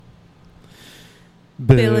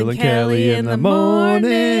Bill and Kelly in the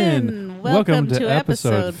morning. Welcome to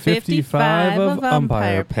episode 55 of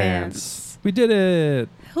Umpire Pants. We did it.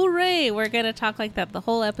 Hooray! We're going to talk like that the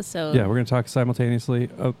whole episode. Yeah, we're going to talk simultaneously.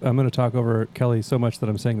 I'm going to talk over Kelly so much that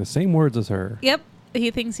I'm saying the same words as her. Yep. He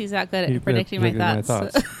thinks he's that good at predicting my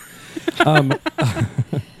thoughts. I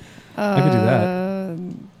could do that.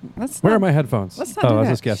 Where are my headphones? Let's not do I was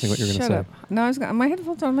that. just guessing what you're going to say. No, my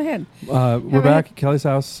headphones are on my head. We're back at Kelly's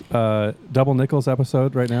house. Double Nickels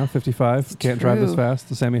episode right now, 55. Can't drive this fast.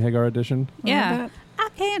 The Sammy Hagar edition. Yeah. I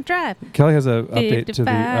can't drive. Kelly has an update 55. to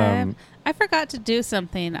the... I forgot to do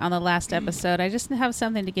something on the last episode. I just have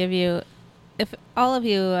something to give you. If all of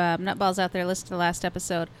you nutballs out there listen to the last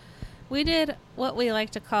episode, we did what we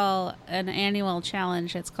like to call an annual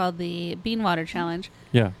challenge. It's called the Bean Water Challenge.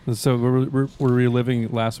 Yeah. So we're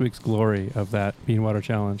reliving last week's glory of that Bean Water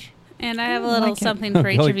Challenge. And I have a little something for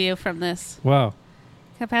each of you from this. Wow.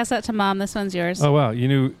 Can I pass that to Mom? This one's yours. Oh, wow. You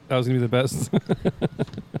knew I was going to be the best.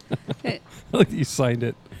 Like you signed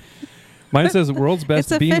it. Mine says world's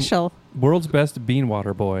best world's best bean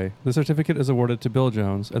water boy. The certificate is awarded to Bill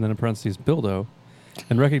Jones, and then in parentheses, Bildo,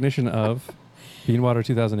 in recognition of Bean Water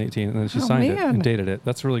 2018. And then she signed it and dated it.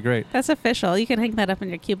 That's really great. That's official. You can hang that up in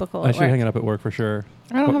your cubicle. I should hang it up at work for sure.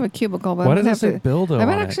 I don't have a cubicle, but why does it say Bildo? I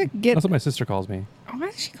might actually get. That's what my sister calls me. Why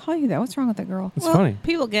does she call you that? What's wrong with that girl? It's funny.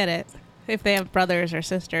 People get it if they have brothers or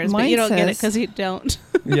sisters, Mine but you don't get it says- because you don't.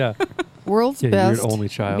 Yeah. World's You're best an only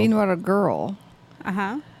child. Bean Water girl.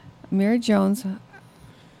 Mary Jones.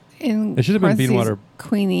 It should have been Bean Water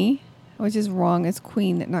Queenie, which is wrong. It's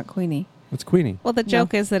Queen, not Queenie. It's Queenie. Well, the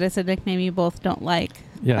joke is that it's a nickname you both don't like.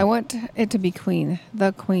 Yeah. I want it to be Queen.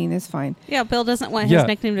 The Queen is fine. Yeah, Bill doesn't want his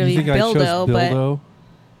nickname to be Bildo, but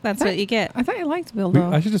that's what you get. I thought you liked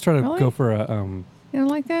Bildo. I should just try to Really? go for a You don't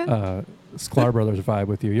like that? Sklar Brothers vibe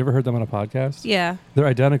with you. You ever heard them on a podcast? Yeah. They're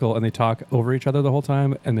identical and they talk over each other the whole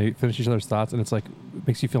time and they finish each other's thoughts and it's like it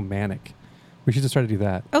makes you feel manic. We should just try to do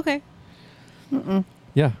that. Okay. Yeah.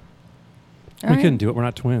 All we right. couldn't do it. We're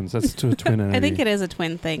not twins. That's to a twin energy. I think it is a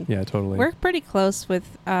twin thing. Yeah, totally. We're pretty close with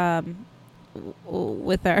our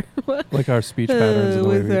like our speech patterns and the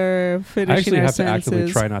way with we, our I finishing actually our have sentences. to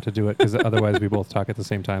actively try not to do it because otherwise we both talk at the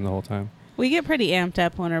same time the whole time. We get pretty amped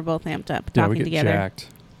up when we're both amped up Yeah, talking we get together. jacked.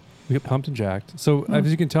 We get pumped and jacked. So as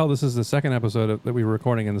you can tell, this is the second episode that we were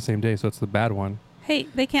recording in the same day, so it's the bad one. Hey,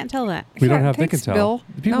 they can't tell that. We don't have. They Thanks, can tell. Bill.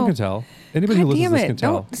 People No. can tell. Anybody who God listens to this damn can it.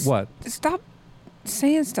 tell. What? Stop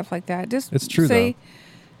saying stuff like that. Just It's true say,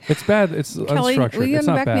 It's bad. It's Kelly, unstructured. will you It's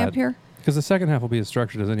not back me up bad. here? Because the second half will be as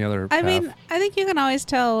structured as any other I half. mean, I think you can always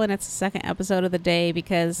tell when it's the second episode of the day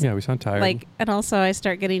because Yeah, we sound tired. and also I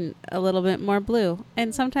start getting a little bit more blue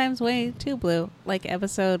and sometimes way too blue, like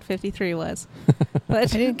episode 53 was. I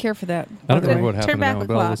But didn't care for that. I don't by the know way. what happened Turn back now, the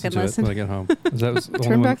but I'll clock listen and to it listen. when I get home. That was the only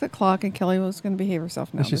Turn one- back the clock, and Kelly was going to behave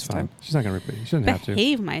herself now. She's this fine. time. She's not going to repeat. She doesn't have to.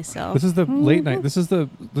 behave myself. This is the late night. This is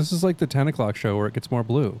like the 10 o'clock show where it gets more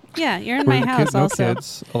blue. Yeah, you're in Where my the house no also.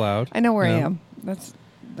 kids allowed. I know where I Yeah. am. That's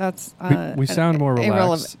We sound more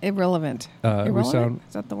relaxed. Irrelevant. We sound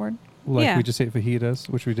Is that the word? like Yeah. we just ate fajitas,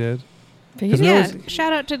 which we did. Fajitas? we Yeah, always-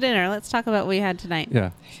 shout out to dinner. Let's talk about what we had tonight.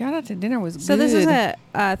 Yeah. Shout out to dinner was So good. this is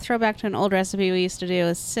a throwback to an old recipe we used to do.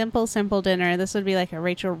 A simple dinner. This would be like a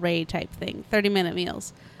Rachel Ray type thing. 30-minute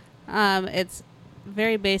meals. It's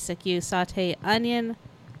very basic. You saute onion,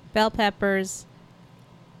 bell peppers,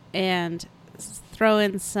 and throw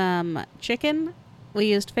in some chicken. We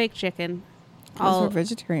used fake chicken. Those were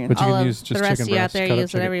vegetarian. But you all can of use just the rest chicken of you out breast. there cut up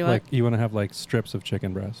use whatever chicken- you want. Like you want to have like strips of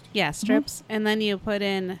chicken breast. Yeah, strips. And then you put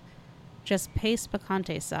in just paste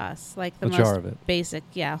picante sauce. Like the A most jar of it. basic.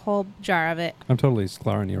 Yeah, whole jar of it. I'm totally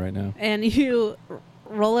sklarring you right now. And you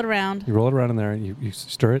roll it around. You roll it around in there. You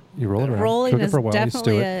stir it. You roll it around. Rolling Cook it is for a while. You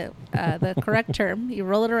stew definitely it. the correct term. You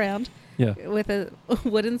roll it around Yeah. with a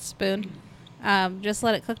wooden spoon. Just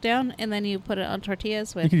let it cook down, and then you put it on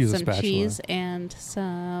tortillas You with could use a some spatula. cheese and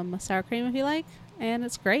some sour cream if you like, and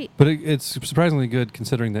it's great. But it's surprisingly good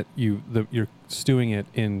considering that you're stewing it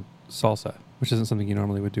in salsa, which isn't something you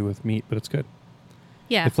normally would do with meat, but it's good.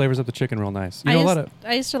 Yeah. It flavors up the chicken real nice. You know,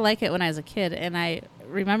 I used to like it when I was a kid, and I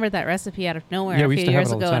remembered that recipe out of nowhere Yeah, a we few used to have years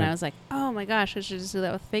it all the ago, and time. I was like, oh my gosh, I should just do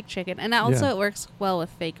that with fake chicken. And also Yeah. it works well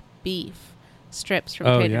with fake beef strips from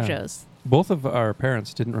Oh, Trader yeah. Joe's. both of our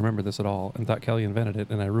parents didn't remember this at all and thought Kelly invented it,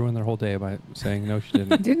 and I ruined their whole day by saying no, she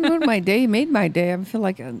didn't. Didn't ruin my day. Made my day. I feel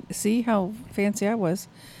like, see how fancy I was.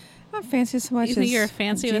 Not fancy so much You think as you're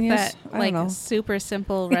fancy with genius. that, I like, don't know. super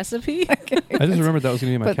simple recipe? I just remembered that was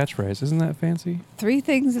going to be my But- catchphrase. Isn't that fancy? 3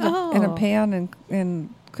 things in a Oh. pan and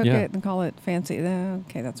cook Yeah. it and call it fancy.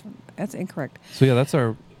 Okay, that's incorrect. So yeah, that's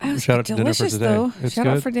our Shout out to dinner for today. Though. It's shout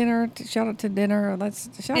good. out for dinner. Shout out to dinner.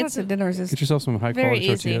 Shout out to dinners. Get yourself some high quality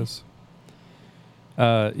tortillas.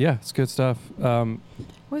 Yeah, it's good stuff.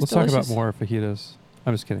 Let's talk about more fajitas.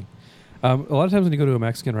 I'm just kidding. A lot of times when you go to a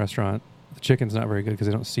Mexican restaurant, the chicken's not very good because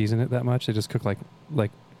they don't season it that much. They just cook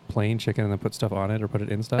like plain chicken and then put stuff on it or put it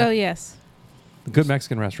in stuff. Oh yes. Good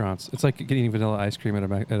Mexican restaurants. It's like getting vanilla ice cream at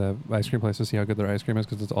a ice cream place to see how good their ice cream is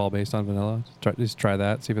because it's all based on vanilla. Just try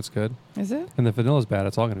that, see if it's good. Is it? And if vanilla's bad,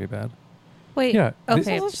 it's all going to be bad. Wait. Yeah.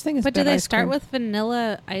 Okay. But do they start cream? with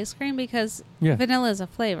vanilla ice cream because vanilla is a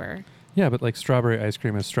flavor? Yeah, but like strawberry ice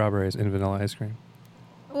cream is strawberries in vanilla ice cream.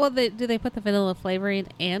 Well, do they put the vanilla flavoring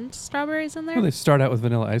and strawberries in there? No, they start out with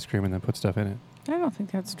vanilla ice cream and then put stuff in it. I don't think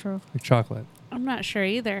that's true. Like chocolate. I'm not sure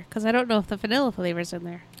either because I don't know if the vanilla flavor's in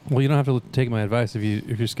there. Well, you don't have to take my advice if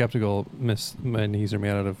you're skeptical. Miss, my knees are made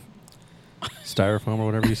out of styrofoam or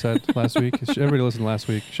whatever you said last week. Everybody listened last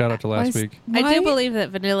week. Shout out to last week. I do believe that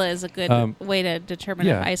vanilla is a good way to determine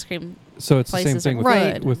if ice cream. So it's the same thing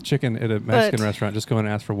with chicken at a Mexican But restaurant. Just go and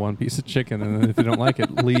ask for one piece of chicken, and then if you don't like it,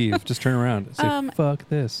 leave. Just turn around. Say, fuck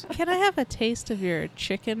this. Can I have a taste of your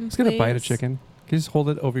chicken, Just get a bite of chicken. Can you just hold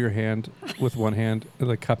it over your hand with one hand,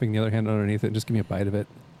 like cupping the other hand underneath it, and just give me a bite of it?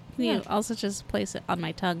 Can you also just place it on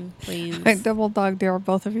my tongue, please? I double dog dare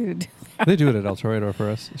both of you to do that. They do it at El Toreador for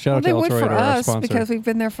us. Shout out to El Toreador, our sponsor. Because we've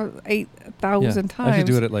been there for 8,000 times. I should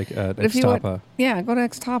do it at like Extapa. Go to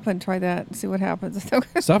Extapa and try that and see what happens.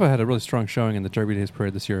 Extapa had a really strong showing in the Derby Days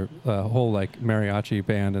Parade this year. A whole like mariachi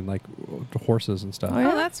band and like horses and stuff. Oh,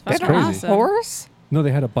 yeah? Oh, that's crazy. awesome. Horse? No,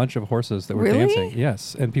 they had a bunch of horses that were Really? dancing.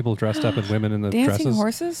 Yes, and people dressed up and women in the Dancing dresses.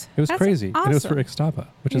 horses? It was That's crazy. And it was for awesome. Extapa,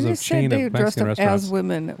 which You is a just said chain they of dressed Mexican up restaurants. as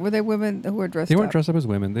women. Were they women who were dressed up? They weren't dressed up as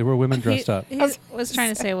women. They were women dressed up. He was trying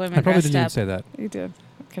to say women I probably dressed didn't even up. say that. You did.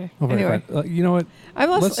 Okay. Oh, very Anyway. fine. You know what? I'm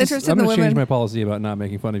less interested I'm in the going to change women. my policy about not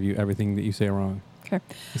making fun of you, everything that you say wrong. Okay.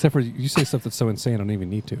 Except for you say stuff that's so insane I don't even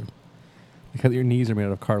need to. Because your knees are made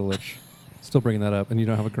out of cartilage. Still bringing that up, and you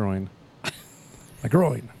don't have a groin. My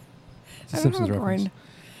groin. It's a I don't Simpsons have a reference.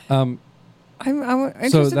 groin. I'm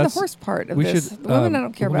interested in the horse part of this. The women I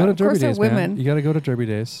don't care about. Go to Of course, Derby they're Days, man. women. You got to go to Derby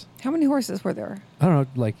Days. How many horses were there? I don't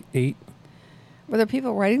know, like 8. Were there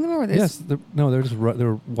people riding them, or were they? Yes, they're just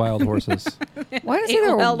they're wild horses. Why does it 8 they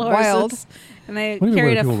were wild wild? horses, and they What do you mean,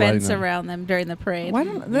 carried were a people riding fence them? around them during the parade. Why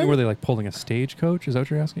don't they? Were they like pulling a stagecoach? Is that what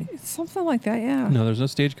you're asking? It's something like that, yeah. No, there's no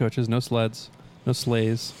stagecoaches, no sleds, no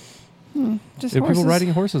sleighs. Just There were people horses. riding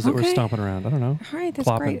horses that were Okay. stomping around. I don't know. All right, that's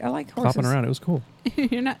Plopping. great. I like horses. Plopping around. It was cool.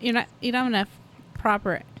 you don't have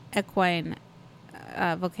proper equine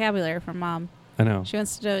vocabulary from Mom. I know. She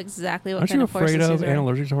wants to know exactly what Aren't kind you of horses afraid of she's and riding.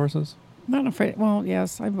 allergic to horses? I'm not afraid. Well,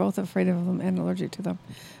 yes, I'm both afraid of them and allergic to them,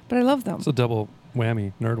 but I love them. It's a double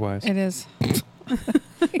whammy, nerd-wise. It is.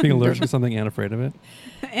 Being allergic to something and afraid of it.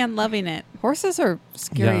 and loving it. Horses are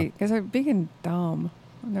scary Yeah. because they're big and dumb.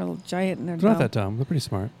 And they're giant and they're They're dumb. not that dumb. They're pretty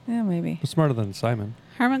smart. Yeah, maybe. They're smarter than Simon.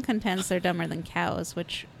 Herman contends they're dumber than cows,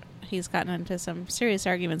 which he's gotten into some serious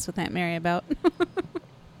arguments with Aunt Mary about.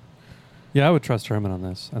 Yeah, I would trust Herman on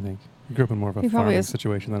this, I think. He grew up in more of a He probably farming has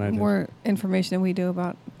situation than I did. More information than we do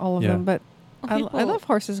about all of Yeah. them, but I People- love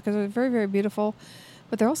horses because they're very, very beautiful,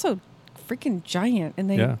 but they're also freaking giant, and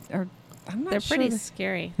they Yeah. are. I'm not They're sure. pretty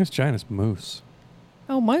scary. This giant is moose.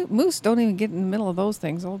 Oh, my moose don't even get in the middle of those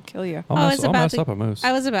things. They'll kill you. I'll I mess, was I'll about mess to- up a moose.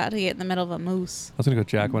 I was about to get in the middle of a moose. I was going to go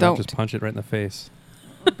jack one up, just Don't. punch it right in the face.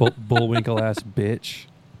 Bullwinkle-ass bitch.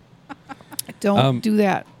 Don't do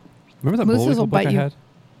that. Remember that Mooses Bullwinkle will book bite I you. had?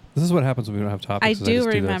 This is what happens when we don't have topics. I is do just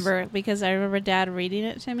this. remember because I remember Dad reading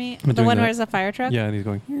it to me. I'm The doing one that. where it's a fire truck. Yeah, and he's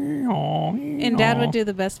going... And Dad would do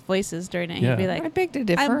the best voices during it. Yeah. He'd be I like, beg to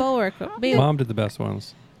differ. I'm Bulwark. Mom did the best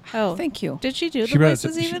ones. Oh, Thank you. did she do She the read it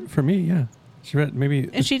voices even? for me, yeah. She read maybe...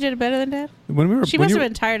 And she did it better than Dad? when we were, She when must you have were-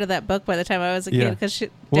 been tired of that book by the time I was a Yeah. kid because Well,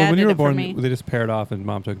 Dad when did you were it for born, me. they just paired off and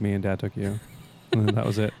Mom took me and Dad took you. And then that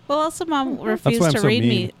was it. Well, also Mom why refused I'm to so read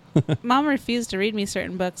mean. me. Mom refused to read me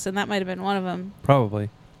certain books, and that might have been one of them. Probably.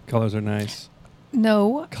 Colors are nice.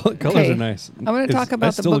 No. Colors Okay. are nice. I'm gonna talk about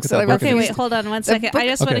the still look books at that I book Okay, and wait, it's- hold on one second. book- I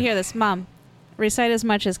just want to Okay. hear this. Mom, recite as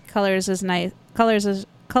much as colors is nice. Colors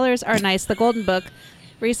are nice. The Golden Book.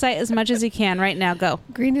 Recite as much as you can right now. Go.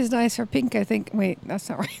 Green is nice or pink, I think. Wait, that's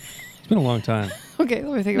not right. It's been a long time. Okay,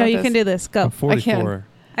 let me think No, about you this. can do this. I'm Go. 44.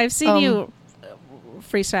 I've seen you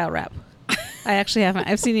freestyle rap. I actually haven't.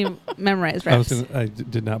 I've seen you memorize raps. I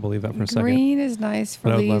did not believe that for a second. Green is nice for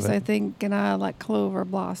But I would love leaves, it. I think, and I like clover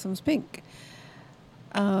blossoms. Pink.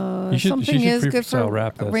 You should Something is good freestyle for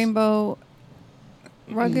rap this. rainbow.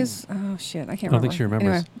 Rug is oh shit, I can't I don't remember. think she remembers.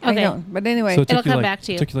 Anyway, Okay. I don't. But anyway, So it took It'll you come like, back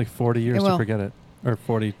to you. It took you like 40 years It to will. forget it. or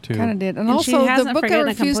 42. Kind of did. And she also, the hasn't book I forgotten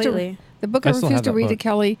it refused to completely. the book I I still refused have to that read to book.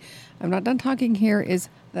 Kelly. I'm not done talking here. Is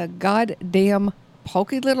the goddamn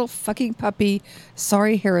pokey little fucking puppy.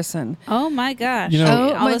 Sorry, Harrison. Oh my gosh! You know-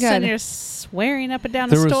 Oh All my of a sudden God. you're swearing up and down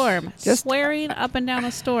a There was- storm. Just- Swearing up and down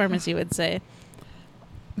a storm, as you would say.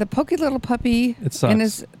 The pokey little puppy It sucks. and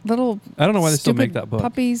his little. I don't know why they still make stupid that book.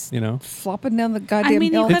 Puppies, You know? flopping down the goddamn I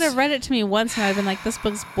mean, you hill. could have read it to me once, and I'd been like, "This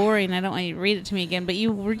book's boring. I don't want you to read it to me again." But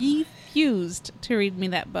you refused to read me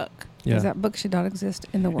that book. Yeah. Because that book should not exist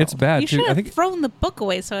in the world. It's bad You too. should I have think thrown the book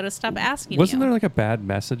away so I'd have stopped asking wasn't you. there like a bad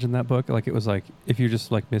message in that book? Like it was like if you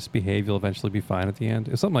just like misbehave, you'll eventually be fine at the end.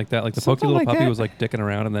 It was something like that. Like the pokey Something little like puppy that. was like dicking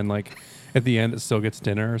around, and then like at the end, it still gets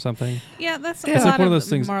dinner or something. Yeah, that's It's a like lot one of of those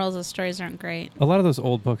things- morals of stories aren't great. A lot of those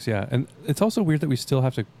old books, yeah. And it's also weird that we still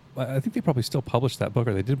have to. I think they probably still publish that book,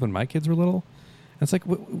 or they did when my kids were little. And it's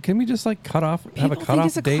like, can we just like cut off, have People a think cutoff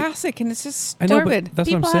it's a date? classic, and it's just I know, stupid. but that's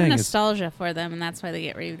People what I'm have saying. nostalgia for them, and that's why they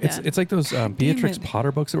get redone. It's like those Beatrix it.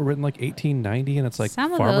 Potter books that were written like 1890, and it's like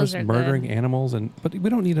Some of farmers those are murdering good. animals, but we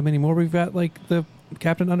don't need them anymore. We've got like the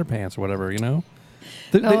Captain Underpants or whatever, you know.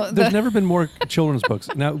 No, There's never been more children's books.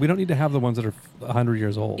 Now we don't need to have the ones that are 100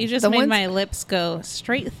 years old. You just The made ones- my lips go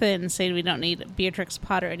straight thin, saying we don't need Beatrix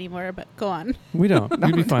Potter anymore. But go on. We don't.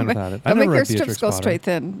 We'd be fine without it. I Don't never make your read strips Beatrix go Potter. straight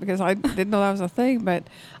thin because I didn't know that was a thing. But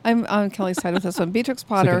I'm on Kelly's side with this one. Beatrix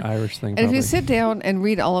It's like Potter. an Irish thing. and if Probably. you sit down and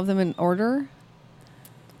read all of them in order,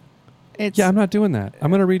 it's Yeah, I'm not doing that.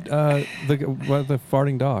 I'm gonna read the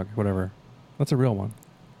farting dog, whatever. That's a real one.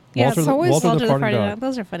 Yeah, Walter, it's the, always Walter the Walter the farting Farting dog. Dog.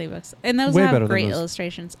 Those are funny books, and those Way better have than great those.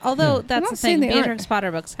 illustrations. Although Yeah. that's I'm the not saying thing, they aren't. Beatrix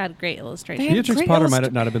Potter books had great illustrations. had Beatrix great Potter might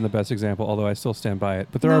illust- not have been the best example, although I still stand by it.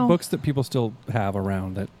 But there are No. books that people still have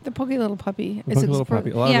around that. the pokey little puppy. The It's Little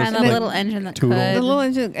Puppy. A lot Yeah, of and those, the like, little engine that Toodle. could. the little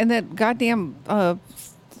engine and that goddamn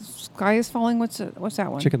sky is falling. What's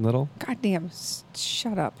that one? Chicken Little. Goddamn!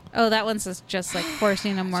 Shut up. Oh, that one's just like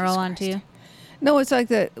forcing a moral onto you. No, it's like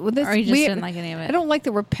the. Well, this, Or you just we- didn't like any of it. I don't like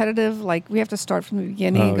the repetitive. Like we have to start from the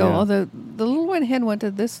beginning Oh, and go. yeah. Oh, the little one hen went to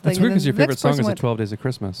this thing. That's weird and because then your the favorite next song person is the went- 12 Days of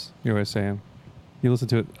Christmas. You're always saying. You listen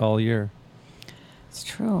to it all year. It's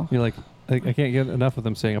true. You're like, I can't get enough of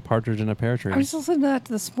them saying a partridge in a pear tree. I was listening to that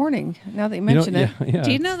this morning. Now that you You know- mention it, yeah,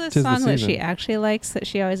 Do you know this tis the song that she season. actually likes that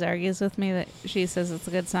she always argues with me that she says it's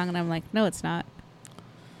a good song and I'm like, no, it's not.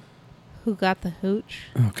 Who Got the Hooch?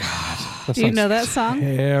 Oh God. That Do you song's know that song?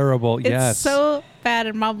 Terrible. It's yes. so bad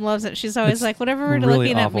and mom loves it. She's always It's like, whenever we're really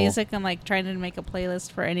looking at awful. music and like trying to make a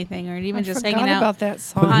playlist for anything or even I just forgot hanging out about that Put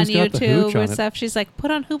song. on Who's Got the YouTube Hooch or on it. stuff, she's like,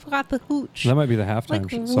 put on Who Got the Hooch? That might be the halftime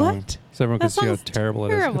Like, song. what? So everyone can That see how sounds terrible it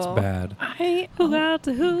is. It's terrible. bad. Who got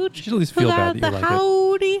the hooch? You should at least Who feel got bad that the you like it.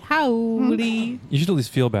 howdy howdy? You should at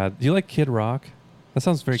least feel bad. Do you like Kid Rock? That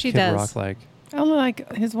sounds very She Kid does. Rock like. I only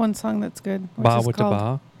like his one song that's good. which Ba is with the called-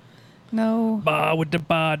 ba. No. Ba with the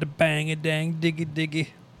ba, the bang a dang, diggy diggy.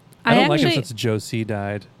 I I don't like him actually- since Joe C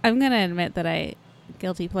died. I'm gonna admit that I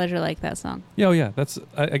guilty pleasure like that song. Yeah, oh yeah, that's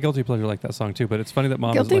a guilty pleasure like that song too. But it's funny that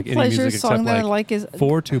mom Guilty doesn't like any pleasure music song except that I like like is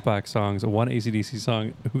 4 Tupac songs, 1 AC/DC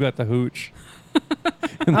song. Who Got the Hooch?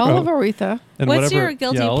 all of Aretha. And What's whatever- your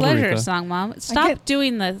guilty yeah, all of pleasure Aretha. song, Mom? Stop can't-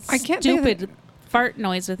 doing the I can't think of stupid fart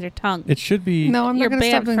noise with your tongue. It should be. No, I'm You're not going to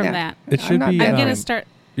stop banned doing from that. It I'm should not be, banned I'm gonna from it. start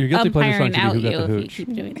Your guilty pleasure song umpiring should out be Who you Got the if you Hooch.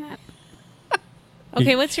 keep doing that.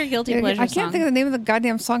 Okay, what's your guilty pleasure I song? can't think of the name of the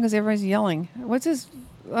goddamn song because everybody's yelling. What's his?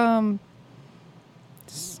 I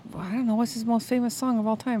don't know. What's his most famous song of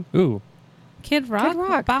all time? Ooh, Kid Rock?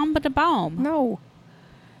 Rock. Bomb ba da bomb. No.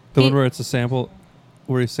 the He- one where it's a sample,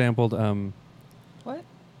 where he sampled. What?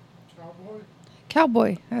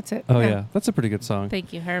 Cowboy. That's it. Oh yeah, that's a pretty good song.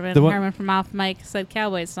 Thank you, Herman. The one- Herman from Off Mic said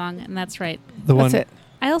Cowboy song, and that's right. The That's one. it.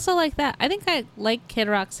 I also like that. I think I like Kid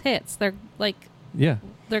Rock's hits. They're like Yeah,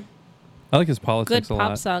 they're I like his good politics a pop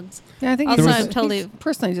lot. songs. Yeah, I think Also, he's, I'm totally- he's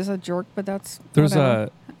personally just a jerk, but that's There was whatever.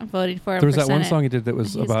 I'm voting for him. there was for that one Senate. song he did that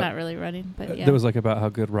was He's about not really running, but yeah. that was like about how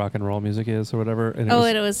good rock and roll music is or whatever. And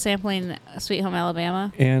and it was sampling Sweet Home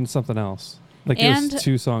Alabama, and something else. Like it And- was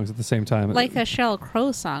 2 songs at the same time. like a Sheryl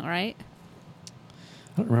Crow song, right?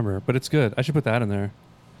 I don't remember, but it's good. I should put that in there.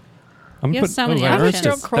 I'm You have put, so many I options.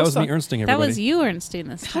 Ernsted. Sheryl Crow That was me song. Ernsting everybody. That was you, Ernstine,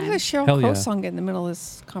 this How time. did a Sheryl Hell Crow yeah. song get in the middle of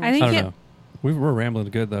this I conversation? I think don't it- know. We're rambling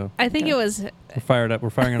good though. I think Okay. it was. We're fired up.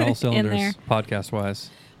 We're firing on all there. cylinders, podcast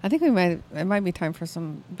wise. I think it might be time for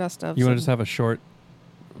some best of. You want to just have a short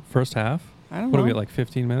first half? I don't What know. do we get, like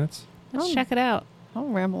 15 minutes? Let's Oh. check it out. I'll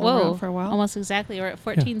ramble Whoa, around for a while. almost exactly. We're at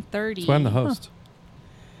 14:30. That's why I'm the host.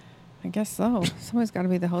 I guess so. Somebody's got to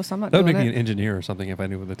be the host. I'm not That would doing make me it. an engineer or something if I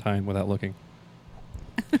knew the time without looking.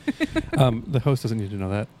 The host doesn't need to know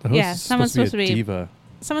that. The host Yeah, is someone's supposed to be a supposed to be- diva.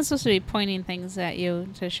 Someone's supposed to be pointing things at you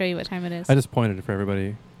to show you what time it is. I just pointed it for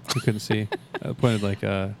everybody. You couldn't see. I pointed like.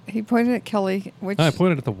 He pointed at Kelly, which I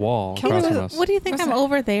pointed at the wall Kelly across was- from us. What do you think? I'm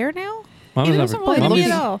over there now? Mom He doesn't doesn't really Mom look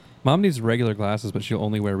needs- at all. Mom needs regular glasses, but she'll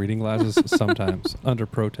only wear reading glasses sometimes under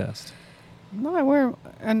protest. no, I wear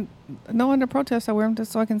and no under protest. I wear them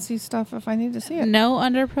just so I can see stuff if I need to see it. No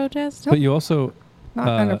under protest? But you also Not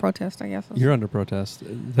under protest, I guess. you're under protest.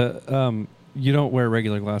 You don't wear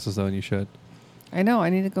regular glasses though, and you should. I know. I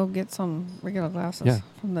need to go get some regular glasses Yeah.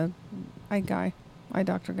 from the eye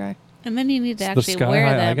doctor guy. And then you need to The actually Sky wear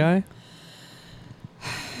High them. Eye guy.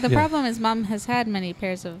 The Yeah. problem is Mom has had many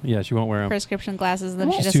pairs of Yeah, she won't wear them. prescription glasses, then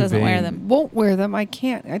Well, she It's just too doesn't wear vain. them. Won't wear them. I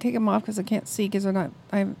can't. I take them off because I can't see because they're not.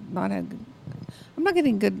 I'm not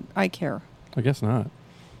getting good eye care. I guess not.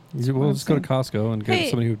 That's what We'll I'm just go to saying. Costco and get Hey.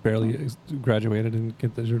 somebody who barely graduated and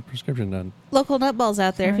get your prescription done. Local nutballs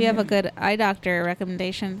out there, if you have a Sorry. good eye doctor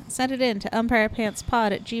recommendation, send it in to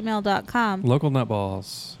umpirepantspod@gmail.com. Local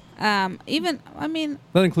nutballs. I mean,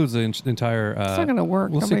 That includes the entire. It's not going to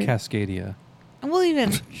work. We'll say Nobody- Cascadia. we'll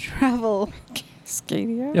even travel.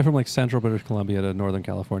 Cascadia. Yeah, from like central British Columbia to Northern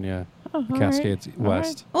California, Oh, all Cascades right. All right.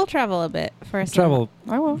 west. We'll travel a bit first. Travel.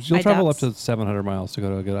 I will. You'll Eye travel up docs. to 700 miles to go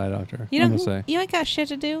to a good eye doctor. You I'm know, gonna say you ain't got shit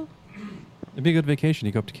to do. it'd be a good vacation.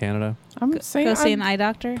 You go up to Canada I'm Go saying see an I'm eye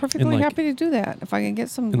doctor. perfectly like- happy to do that if I can get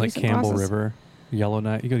some in like decent Campbell glasses. River,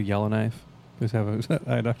 Yellowknife. You go to Yellowknife. Just have a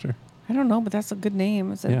eye doctor. I don't know, but that's a good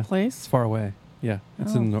name. Is that Yeah. a It's place? far away. Yeah,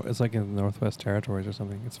 it's Oh. it's like in the Northwest Territories or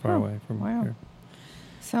something. It's far Oh, away from wow. here.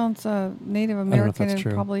 Sounds Native know if American that's and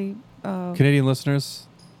true. probably. Canadian listeners,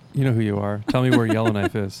 you know who you are. Tell me where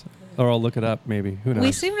Yellowknife is, or I'll look it up. Maybe who knows?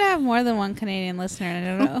 We seem to have more than one Canadian listener,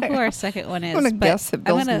 and I don't know who our second one is. I'm going to but guess that I'm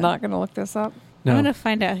Bill's gonna- not going to look this up. No. I'm going to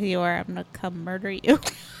find out who you are. I'm going to come murder you.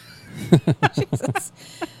 Jesus.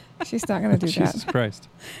 She's not going to do Jesus that. Christ.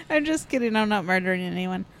 I'm just kidding. I'm not murdering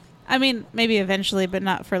anyone. I mean, maybe eventually, but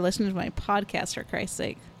not for listening to my podcast, for Christ's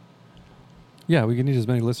sake. Yeah, we can need as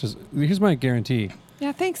many listeners. Here's my guarantee.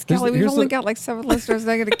 Yeah, thanks, Here's Kelly. the- We've here's only the- got like 7 listeners.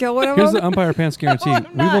 They're going to kill one of Here's the them. Umpire Pants guarantee. I'm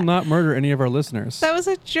We will not. not murder any of our listeners. That was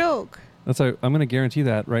a joke. I'm going to guarantee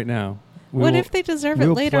that right now. What if they deserve we it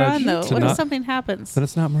will later pledge on, though? to What if not- something happens? But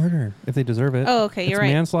it's not murder if they deserve it. Oh, okay, it's you're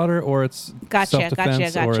right. manslaughter or it's Gotcha,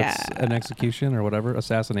 self-defense or gotcha. it's an execution or whatever,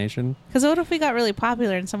 assassination. Because what if we got really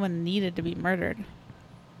popular and someone needed to be murdered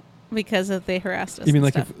because of they harassed us? You mean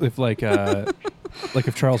and like stuff? if like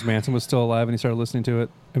if Charles Manson was still alive and he started listening to it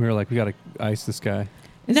and we were like, we got to ice this guy.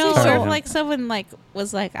 Is No, he Sorry. or so- if like someone like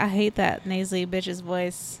was like, I hate that nasally bitch's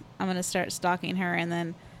voice. I'm gonna start stalking her, and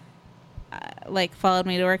then like followed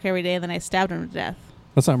me to work every day, and then I stabbed him to death.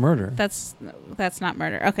 That's not murder. That's not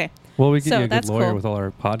murder. Okay, Well, we get So you a good that's lawyer cool. with all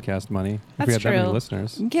our podcast money. If That's we had that many true.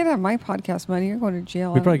 listeners, Get out of my podcast money. You're going to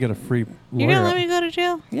jail. we'd probably get a free you're lawyer. gonna let me go to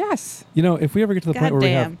jail? Yes. You know, if we ever get to the point God where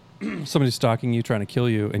damn. we have somebody stalking you, trying to kill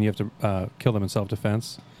you, and you have to kill them in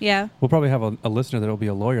self-defense, Yeah. we'll probably have a listener that will be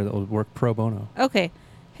a lawyer that will work pro bono. Okay.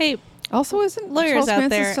 Hey, Also, isn't Lawyers Charles out Manson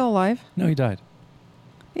there- still alive? No, he died.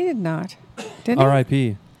 He did not. Did he?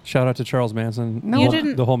 R.I.P. Shout out to Charles Manson. No. you Well,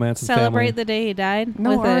 didn't the whole Manson celebrate family. the day he died.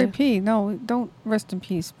 No, with a- R.I.P. No, don't rest in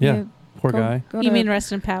peace. Yeah, poor guy. Go You to- mean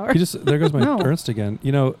rest in power? He just there goes my No. Ernst again.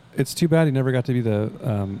 You know, it's too bad he never got to be the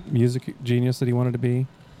music genius that he wanted to be.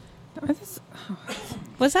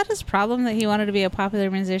 Was that his problem, that he wanted to be a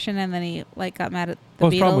popular musician and then he like got mad at the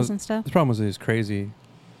Well, his problem Beatles was- and stuff? The problem was that he was crazy,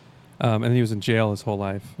 and then he was in jail his whole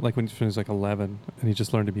life. Like when he was like 11, and he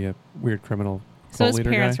just learned to be a weird criminal So cult his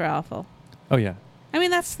leader parents guy. were awful. Oh yeah, I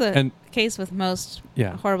mean, that's the and case with most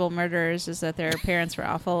yeah. horrible murderers, is that their parents were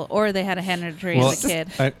awful, or they had a hereditary Well, as a kid.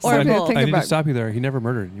 I, Or so I, both. need, I need to About- stop you there. He never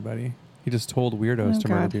murdered anybody. He just told weirdos Oh, to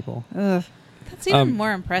murder God. people. Ugh. That's even um,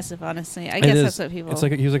 more impressive, honestly. I It guess is. that's what people. It's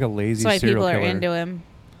like he was like a lazy that's why serial people are killer. into him.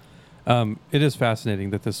 It is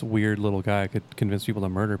fascinating that this weird little guy could convince people to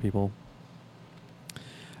murder people.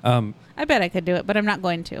 I bet I could do it, but I'm not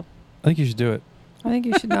going to. I think you should do it. I think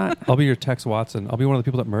you should not. I'll be your Tex Watson. I'll be one of the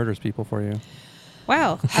people that murders people for you.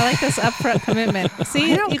 Wow, I like this upfront commitment.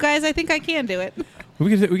 See, you guys, I think I can do it.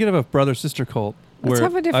 We could have a brother sister cult. Let's where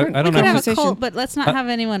have a different- I We don't could have a actually, cult, but let's not I- have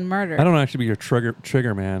anyone murdered. I don't actually be your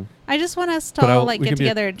trigger man. I just want us to But all I'll- like we get can be a-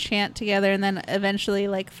 together and chant together, and then eventually,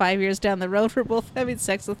 like 5 years down the road, we're both having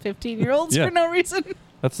sex with 15-year-olds Yeah. for no reason.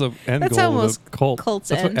 That's the end That's goal how of most a cult. cults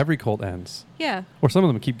That's end. what every cult ends. Yeah, Or some of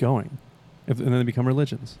them keep going, and then they become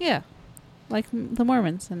religions. yeah, like the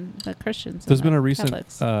Mormons and the Christians. There's and been the a recent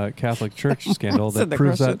Catholics. Catholic Church scandal that the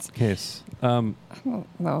proves Christians. that case. No.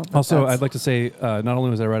 but Also, that's- I'd like to say, not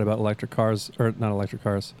only was I right about electric cars, or not electric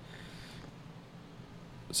cars,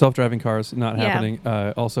 self-driving cars not Yeah. happening.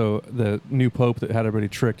 Also, the new pope that had everybody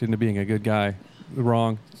tricked into being a good guy,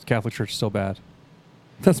 wrong. Catholic Church is still bad.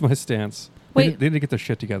 That's my stance. Wait. They need to get their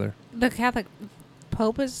shit together. The Catholic.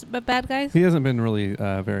 Pope is a bad guy? He hasn't been really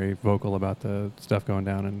very vocal about the stuff going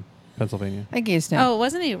down in Pennsylvania. I think he's now. Oh,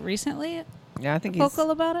 wasn't he recently Yeah, I think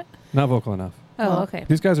vocal about it? Not vocal enough. Oh, Well, okay.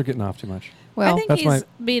 These guys are getting off too much. Well, I think that's he's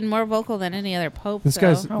being more vocal than any other pope. This though.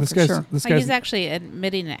 guy's Oh, this for guy's sure. this Like guy's. he's actually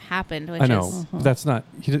admitting it happened, which I know is that's not.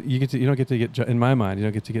 You don't get to get in my mind. You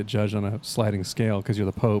don't get to get judged on a sliding scale because you're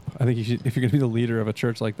the pope. I think you should, if you're going to be the leader of a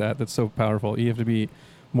church like that, that's so powerful. You have to be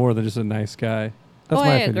more than just a nice guy. That's oh,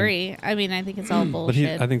 my I opinion. agree. I mean, I think it's all But I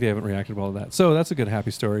bullshit. think they haven't reacted well to that. So that's a good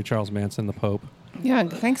happy story. Charles Manson, the Pope. yeah.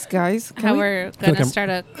 Thanks, guys. Can How we- we're feel like gonna I'm- start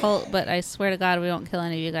a cult, but I swear to God, we won't kill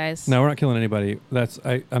any of you guys. No, we're not killing anybody.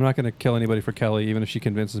 I'm not going to kill anybody for Kelly, even if she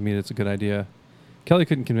convinces me it's a good idea. Kelly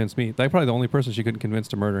couldn't convince me. That's probably the only person she couldn't convince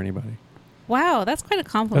to murder anybody. Wow, that's quite a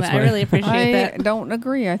compliment. That's I why- really appreciate I that. don't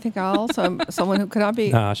agree. I think I also am someone who cannot be.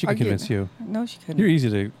 Nah, she could argued. convince you. No, she couldn't. You're easy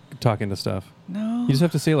to talk into stuff. No. You just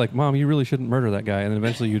have to say like, "Mom, you really shouldn't murder that guy," and then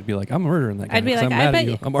eventually you'd be like, "I'm murdering that guy." I'd be 'cause like, I'm I mad bet at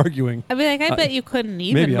you. you- I'm arguing. I'd be like, I bet you couldn't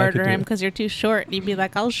even maybe I could murder do him it. because you're too short. And you'd be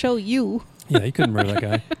like, I'll show you. Yeah, you couldn't murder that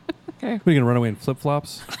guy. Okay. We're gonna run away in flip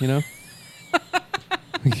flops, you know?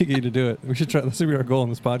 We can get you to do it. We should try. This should be our goal in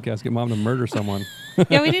this podcast: get Mom to murder someone.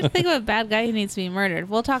 Yeah, we need to think of a bad guy who needs to be murdered.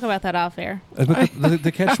 We'll talk about that off air. But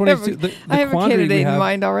the catch 22, the I have a quandary we candidate in have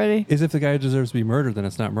mind already. is if the guy deserves to be murdered, then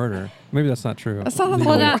it's not murder. Maybe that's not true. That's not how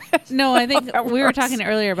legally. Well, Wait. no, I think That we were works. talking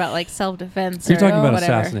earlier about like self-defense. You're or talking about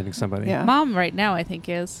whatever. assassinating somebody. Yeah. Mom right now, I think,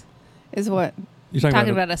 is Is what? You're talking about.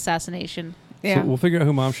 about assassination. Yeah. So we'll figure out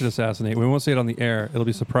who Mom should assassinate. We won't say it on the air. It'll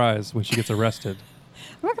be a surprise when she gets arrested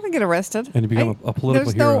I'm not going to get arrested. and you become a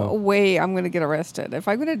political There's hero. no way I'm going to get arrested. If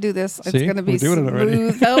I'm going to do this, it's See? going to be We're doing it already.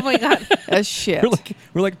 smooth Oh my God, as shit.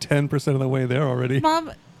 We're like 10% of the way there already.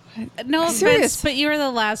 Mom. No offense, Serious. but you're the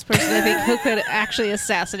last person I think who could actually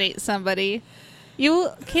assassinate somebody. You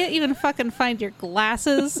can't even fucking find your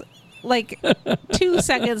glasses like 2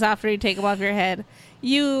 seconds after you take them off your head.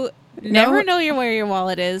 You never know where your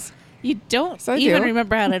wallet is. You don't Yes, I even do.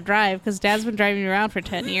 remember how to drive because Dad's been driving you around for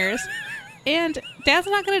 10 years. And Dad's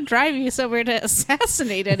not going to drive you somewhere to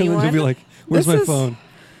assassinate And then anyone. she'll be like, "Where's This my is- phone?"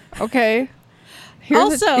 Okay.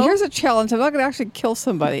 Also- here's a challenge. I'm not going to actually kill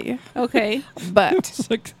somebody, Okay. but It's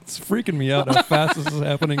like it's freaking me out how fast this is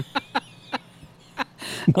happening.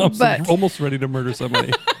 Mom's But- almost ready to murder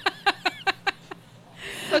somebody.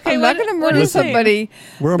 Okay. I'm not going to what murder are you saying? somebody.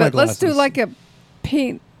 Where are my But let's do glasses? like a You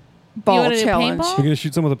paintball wanna do challenge. paintball? You're gonna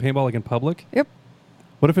shoot someone with a paintball like in public? Yep.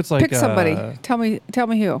 What if it's like Pick somebody. Tell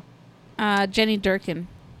me who. Jenny Durkin.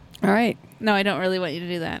 All right. No, I don't really want you to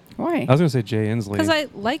do that. Why? I was gonna say Jay Inslee. Because I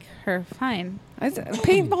like her fine.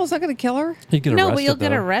 Paintball's not going to kill her. You get No, arrested, but you'll get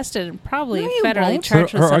though. arrested and probably No, you federally won't. Her,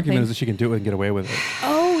 charged with her something. argument is that she can do it and get away with it.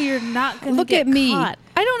 Oh, you're not going to Look get at me. caught.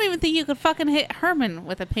 I don't even think you could fucking hit Herman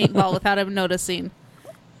with a paintball without him noticing.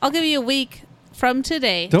 I'll give you a week from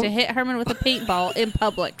today Don't- to hit Herman with a paintball in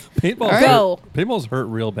public. Paintballs All right. Go. hurt. Paintballs hurt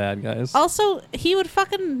real bad, guys. Also, he would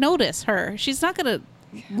fucking notice her. She's not going to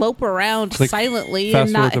lope around It's like silently Fast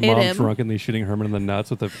and forward not to hit Mom him. drunkenly shooting Herman in the nuts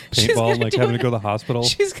with a She's paintball, gonna and like do having it. to go to the hospital.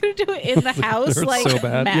 She's going to do it in the house, It hurts like so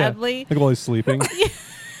bad. madly. Yeah. Like while he's sleeping.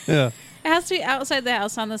 Yeah. It has to be outside the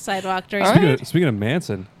house on the sidewalk during. All Speaking, right. speaking of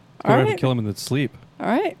Manson, go All ahead and right. kill him in the sleep. All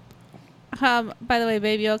right. By the way,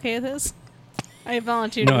 babe, you okay with this? I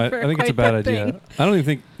volunteered No, I for think it's a quite bad that idea. thing. I don't even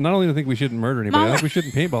think. Not only do I think we shouldn't murder anybody, I Mom- think we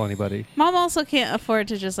shouldn't paintball anybody. Mom also can't afford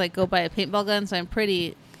to just like go buy a paintball gun, so I'm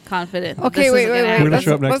pretty confident. that Okay, this wait, isn't wait, gonna wait. We're happen. gonna Let's-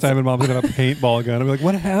 show up next let's- time and Mom's gonna have a paintball gun. I'm like,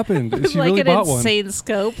 what happened? She like really an bought one. insane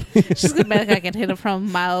scope. She's gonna be like, I can hit him from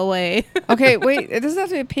a mile away. Okay, wait. It doesn't have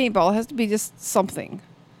to be a paintball. It has to be just something.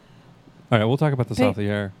 All right, we'll talk about this Hey. off the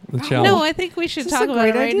air. The No, challenge. No, I think we should This is talk a about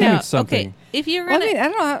it great right idea. now. It's something. Okay, if you're Well, I gonna, mean, I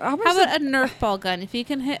don't know how much. how about a Nerf ball gun? If you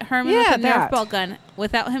can hit Herman Yeah, with a Nerf that. ball gun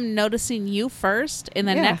without him noticing you first, in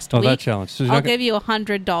the Yeah. next Oh, that week, challenge. So I'll give you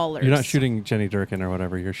 $100. you're not shooting Jenny Durkin or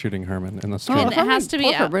whatever. You're shooting Herman in the street. And it Herman has to be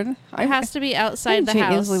Porter, out- Britain. It has to be outside the Jay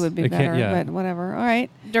house Inslee would be It can't- better, yeah. but whatever. All right.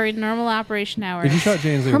 during normal operation hours. If you shot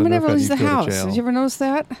Jay Inslee with a Herman Nerf never gun, leaves you'd the go to house. jail. Did you ever notice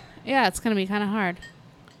that? Yeah, it's gonna be kind of hard.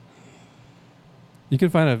 You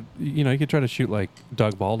could find a, you could try to shoot like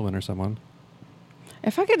Doug Baldwin or someone.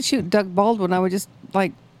 If I could shoot Doug Baldwin, I would just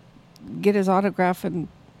like get his autograph and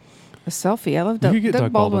a selfie. I love You Doug, could get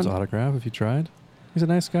Doug Baldwin. Baldwin's autograph if you tried. He's a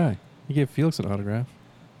nice guy. He gave Felix an autograph.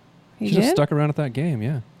 He Should have did? stuck around at that game.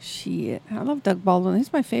 Yeah, Shit. I love Doug Baldwin.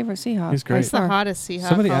 He's my favorite Seahawk. He's great. He's the Star. hottest Seahawk.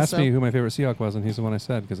 Somebody also. asked me who my favorite Seahawk was, and he's the one I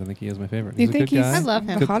said because I think he is my favorite. Do you He's think a good he's guy. I love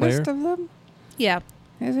him. the Good hottest player. of them? Yeah,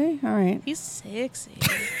 Is he? All right. he's sexy.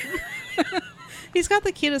 He's got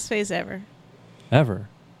the cutest face ever. Ever.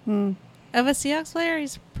 Hmm. Of a Seahawks player,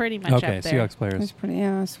 he's pretty much Okay, up there. Seahawks players. He's pretty.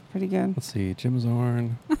 Yeah, that's pretty good. Let's see, Jim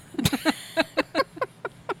Zorn.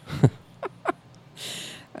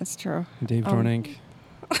 That's That's true. Dave Dornink.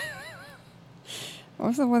 What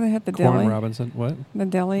was the one that had the Corn deli? Robinson. What? The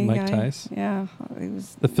deli Mike guy? Tice. Yeah. He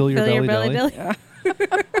was The Fill Your Belly Deli. Yeah.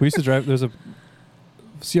 We used to drive. There's a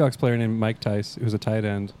Seahawks player named Mike Tice who was a tight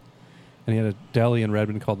end, and he had a deli in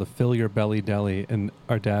Redmond called the Fill Your Belly Deli, and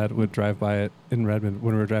our dad would drive by it in Redmond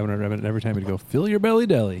when we were driving around Redmond, and every time he'd go, Fill Your Belly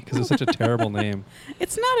Deli, because it's such a terrible name.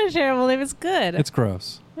 It's not a terrible name. It's good. It's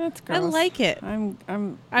gross. That's gross. I like it. I'm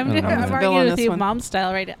arguing with you mom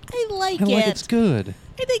style right now. I like it. It's good.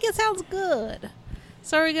 I think it sounds good.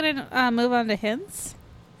 So are we going to move on to hints?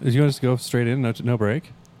 Is you want us to go straight in, no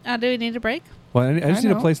break? Do we need a break? Well, I just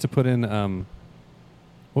need a place to put in,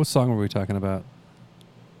 what song were we talking about?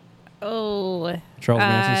 Oh. Charles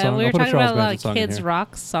Manson song? We were talking about a lot of kids'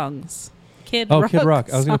 rock songs. Kid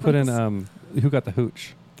Rock. I was going to put in Who Got the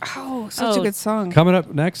Hooch. Oh, such a good song. Coming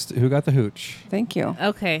up next, Who Got the Hooch? Thank you.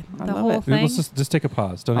 Okay. I the love whole it. thing? Let's just take a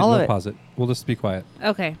pause. Don't pause it. We'll just be quiet.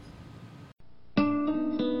 Okay.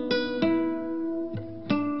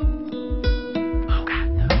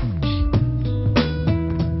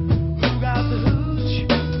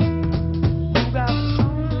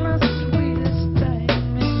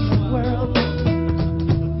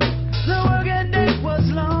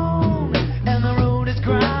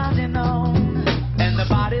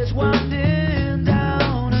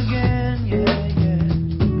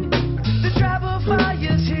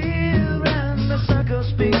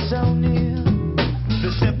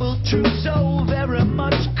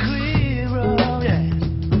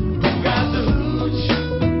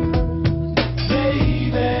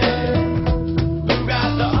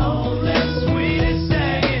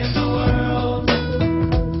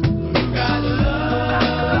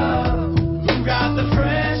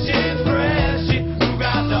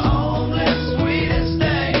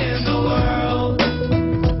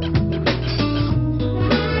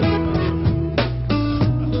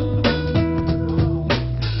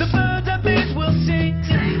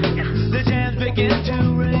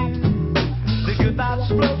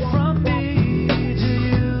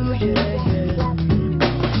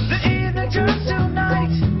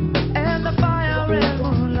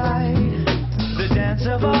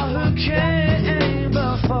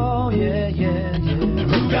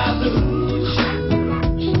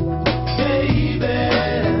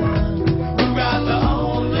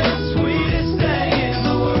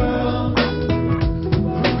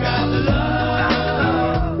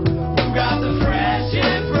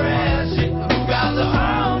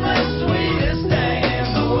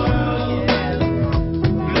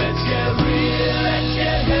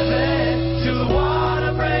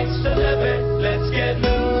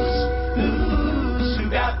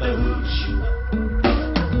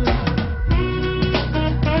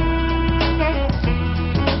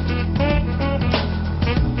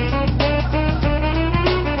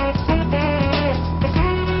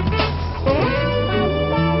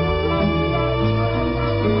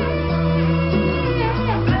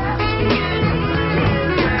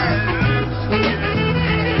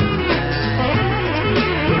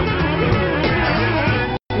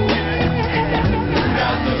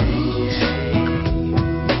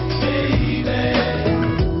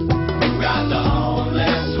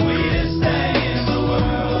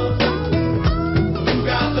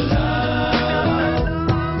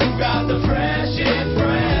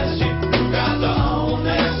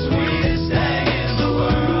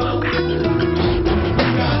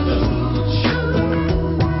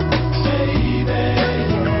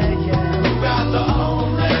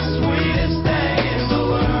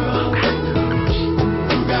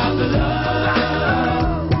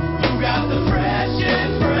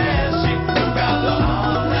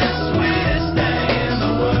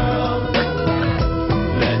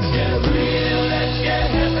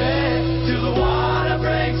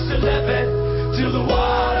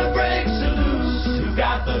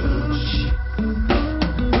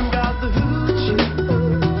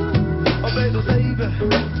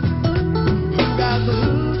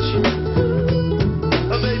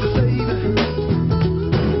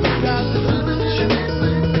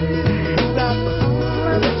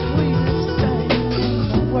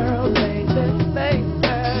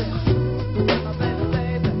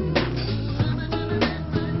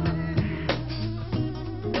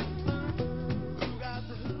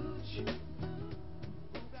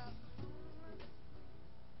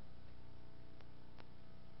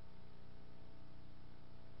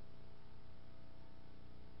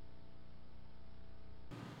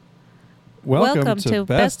 Welcome to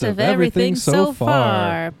Best of Everything So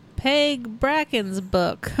Far. Peg Bracken's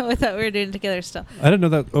book. I thought we were doing it together still. I didn't know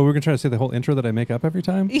that. Oh, we're going to try to say the whole intro that I make up every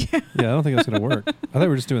time? Yeah, I don't think that's going to work. I thought we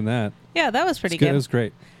were just doing that. Yeah, that was pretty good. It was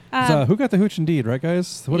great. Who Got the Hooch Indeed, right,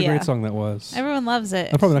 guys? What a great song that was. Everyone loves it.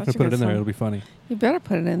 I'm probably not going Such to put a it good in there. song. It'll be funny. You better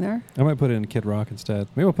put it in there. I might put it in Kid Rock instead.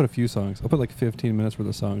 Maybe I'll put a few songs. I'll put like 15 minutes worth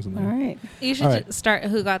of songs in there. All right. You should All right. start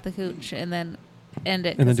Who Got the Hooch and then end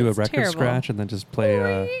it. And then 'cause do a it's record terrible. scratch and then just play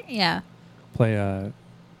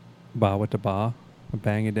Ba What Da Ba, a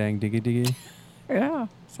Bang a Dang Diggy Diggy. Yeah.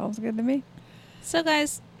 Sounds good to me. So,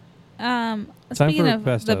 guys, for speaking of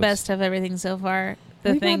best the ofs. best of everything so far,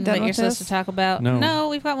 the We've thing not that done you're with supposed to this? talk about. No.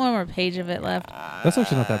 We've got one more page of it left. That's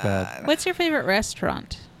actually not that bad. What's your favorite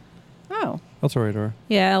restaurant? Oh. El Toreador.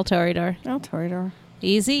 Yeah, El Toreador. El Toreador.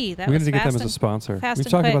 Easy. That We was need to get them fast as a and- sponsor. fast We've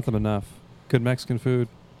and talked quick. about them enough. Good Mexican food.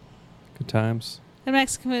 Good times. The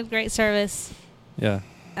Mexican food, great service. Yeah.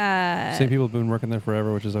 Same people have been working there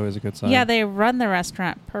forever, which is always a good sign. Yeah, they run the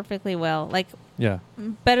restaurant perfectly well. Like, Yeah.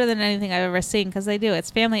 better than anything I've ever seen because they do. It's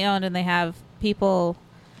family owned and they have people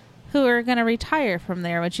who are going to retire from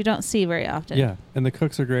there, which you don't see very often. Yeah. And the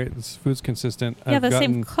cooks are great. The food's consistent. Yeah, I've the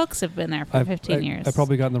same gotten- cooks have been there for 15 years. I've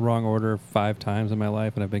probably gotten the wrong order 5 times in my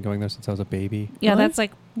life, and I've been going there since I was a baby. Yeah, Really? that's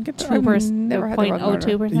like Get the- 2%, never had the wrong order.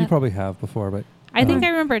 0.02%. You probably have before, but I think uh, I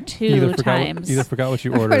remember 2 times. Either forgot what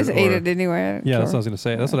you I ordered. just ate or- it anyway. Yeah, that's what I was going to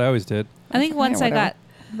say. That's what I always did. I think Yeah, once I whatever. got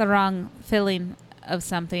the wrong filling of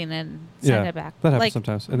something and sent Yeah, it back. That happens like,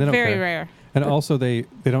 sometimes. And they don't very care. rare. And also, they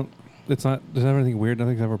don't. It's not. There's never anything weird.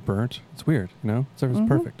 Nothing's ever burnt. It's weird. It's always Mhm.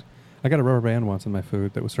 perfect. I got a rubber band once in my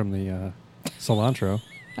food that was from the cilantro.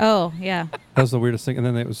 Oh, yeah. That was the weirdest thing. And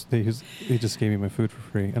then they just gave me my food for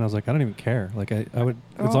free, and I was like, I don't even care. Like I would,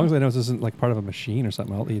 as long as I know this isn't like part of a machine or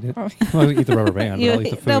something, I'll eat it. Oh. Well, I'll eat the rubber band, but I'll eat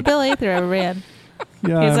the food. No, Bill ate the rubber band.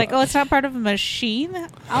 Yeah, He's like, oh, it's not part of a machine?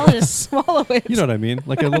 I'll just swallow it. you know what I mean?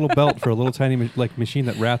 Like a little belt for a little tiny machine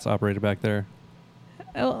that rats operated back there,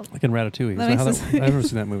 Oh, like in Ratatouille. That Is that makes how us- I've never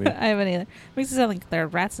seen that movie. I haven't either. Makes it sound like there are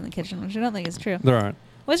rats in the kitchen, which I don't think is true. There aren't.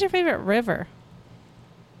 What's your favorite river?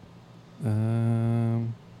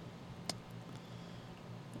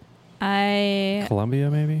 Columbia,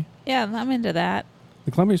 maybe. Yeah, I'm into that.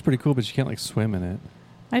 The Columbia's pretty cool, but you can't like swim in it.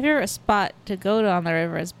 My favorite spot to go to on the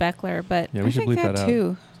river is Beckler, but Yeah, I we should think bleep that out. too.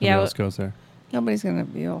 Somebody Yeah, else goes there. Nobody's gonna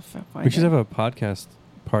be able to find We should it. have a podcast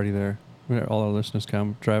party there. Where all our listeners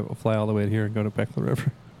come, fly all the way here, and go to Beckler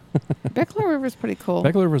River. Beckler River's pretty cool.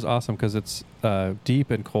 Beckler River is awesome because it's deep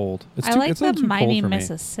and cold. It's I too, like it's the not too mighty cold for me.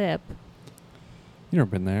 Mississippi. You never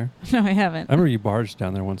been there? No, I haven't. I remember you barged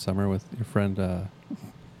down there one summer with your friend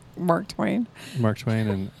Mark Twain. Mark Twain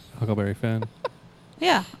and Huckleberry Finn.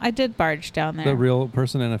 Yeah, I did barge down there. The real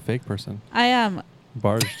person and a fake person I am.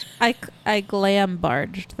 barged. I glam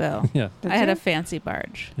barged though. Yeah, Did I had you? a fancy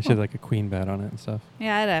barge. she had like a queen bed on it and stuff.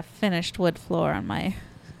 Yeah, I had a finished wood floor on my.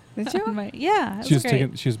 Did you? on my yeah, it She was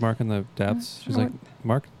great. she was marking the depths. She's Oh, like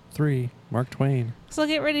Mark 3, Mark Twain. So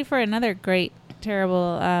get ready for another great,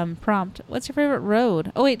 terrible prompt. What's your favorite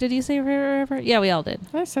road? Oh wait, did you say your favorite river? Yeah, we all did.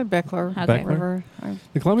 I said Beckler. Okay. Beckler? River.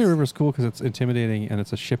 The Columbia River is cool because it's intimidating and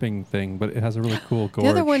it's a shipping thing, but it has a really cool gorge. The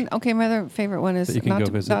other one, okay, my other favorite one is that you can not go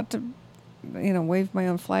to, visit. not to, wave my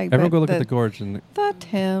own flag. Everyone but go look at the gorge and the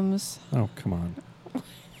Thames. oh come on,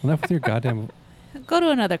 enough with your goddamn Go to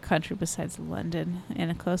another country besides London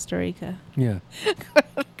and Costa Rica. yeah.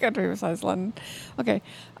 Country besides London. Okay,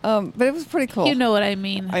 but it was pretty cool. You know what I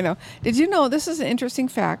mean. I know. Did you know this is an interesting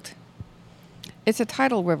fact? It's a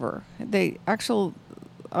tidal river. The actual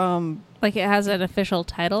Like it has an official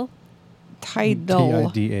title.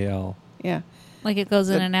 tidal. Tidal. Yeah. Like it goes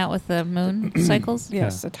in The- and out with the moon cycles.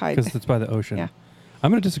 Yes, a tide. because it's by the ocean. Yeah. I'm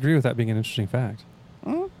going to disagree with that being an interesting fact.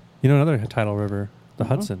 Mm, You know another tidal river, the Mhm.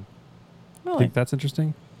 Hudson. really? Think that's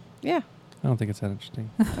interesting? Yeah. I don't think it's that interesting.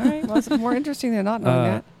 All right. Well, it's more interesting than not knowing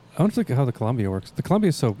that. I want to look at how the Columbia works. The Columbia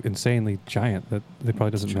is so insanely giant that it probably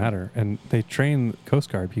doesn't true. matter. And they train Coast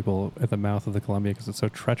Guard people at the mouth of the Columbia because it's so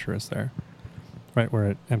treacherous there, right where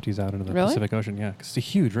it empties out into the Really? Pacific Ocean. Yeah, because it's a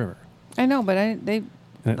huge river. I know, but And it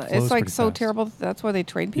flows it's like pretty so fast. terrible. That's why they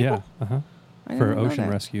train people. Yeah, uh-huh. I For didn't know ocean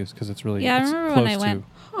that. rescues because it's really Yeah, I it's remember when I close went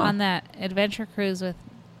to- Huh. on that adventure cruise with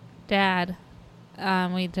Dad.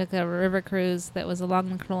 We took a river cruise that was along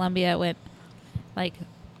the Columbia. It went like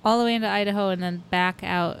all the way into Idaho and then back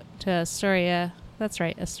out to Astoria. That's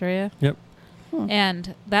right, Astoria. Yep.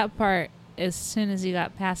 And that part, as soon as you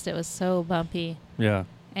got past it, was so bumpy Yeah.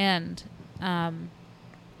 and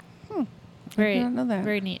I very, did not know that.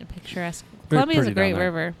 very neat and picturesque. Very Columbia is a pretty great down there.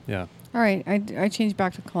 river. Yeah. All right. I changed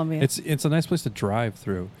back to Columbia. It's a nice place to drive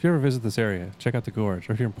through. If you ever visit this area, check out the gorge.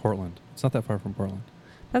 Or if you're in Portland, it's not that far from Portland.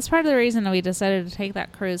 That's part of the reason that we decided to take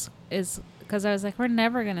that cruise is because I was like, we're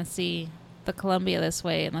never going to see the Columbia this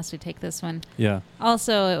way unless we take this one. Yeah.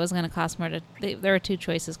 Also, it was going to cost more to. There were two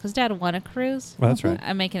choices because Dad won a cruise. Well, that's right.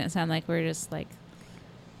 I'm making it sound like we're just like.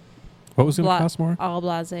 Well, What was going to cost more? All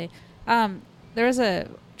blasé. There was a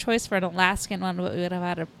choice for an Alaskan one, but we would have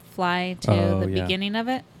had to fly to the beginning of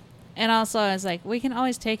it. And also, I was like, we can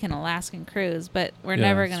always take an Alaskan cruise, but we're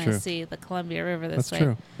never going to see the Columbia River this way.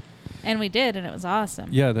 That's true. And we did, and it was awesome.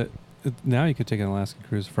 Yeah, now you could take an Alaskan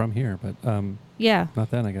cruise from here, but not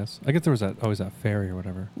then, I guess. I guess there was always that ferry or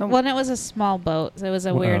whatever. Well, and it was a small boat. So it was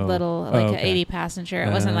a weird little, an 80 passenger.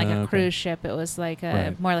 It wasn't like a cruise ship. It was like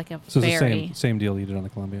more like a ferry. So it's the same deal you did on the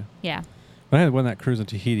Columbia. Yeah. When I had that cruise in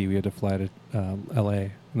Tahiti, we had to fly to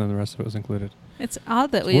L.A., and then the rest of it was included. It's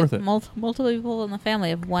odd that multiple people in the family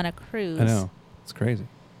have won a cruise. I know. It's crazy.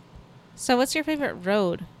 So what's your favorite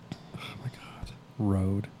road? Oh, my God.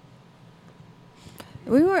 Road.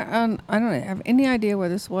 We were on, I don't have any idea where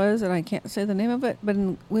this was, and I can't say the name of it, but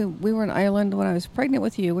we were in Ireland when I was pregnant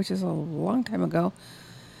with you, which is a long time ago.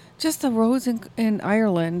 Just the roads in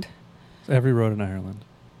Ireland. Every road in Ireland.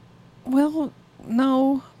 Well,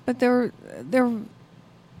 no, but they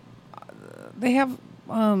have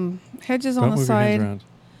hedges on the side. Your hands around.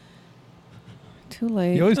 Too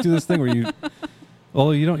late. You always do this thing where you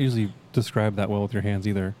don't usually describe that well with your hands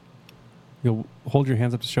either. You'll hold your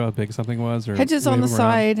hands up to show how big something was. Or hedges on the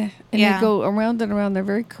side, and you go around and around. They're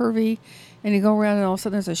very curvy, and you go around, and all of a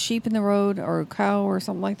sudden there's a sheep in the road or a cow or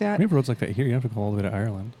something like that. We have roads like that here. You have to go all the way to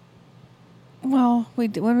Ireland. Well,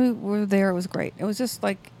 when we were there, it was great. It was just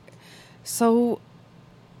like so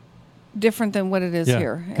different than what it is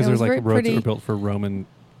here. Because there's like roads that were built for Roman.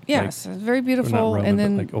 Yes, it was very beautiful. Roman, and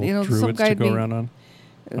then like old druids to go around on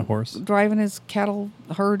a horse, driving his cattle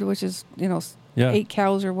herd, which is 8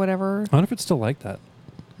 cows or whatever. I wonder if it's still like that.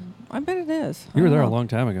 I bet it is. You were there a long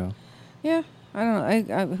time ago. Yeah, I don't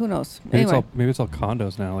know. Who knows? Maybe it's all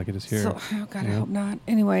condos now, like it is here. Oh God, I hope not.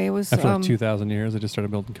 Anyway, it was after 2,000 years. They just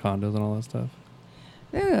started building condos and all that stuff.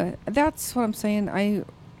 Yeah, that's what I'm saying. I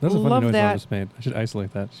That's a funny love noise that. I just made. I should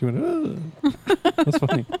isolate that. She went, ugh. That's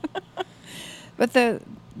funny. But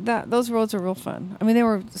those roads are real fun. I mean, they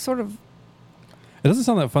were sort of. It doesn't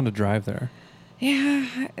sound that fun to drive there.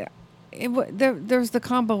 Yeah. There's the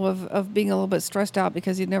combo of being a little bit stressed out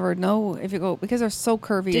because you never know if you go, because they're so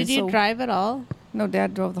curvy. Did you drive at all? No,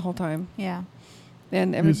 Dad drove the whole time. Yeah.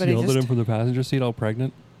 And everybody just yelled at him from the passenger seat, all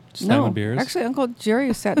pregnant, slamming beers. Actually, Uncle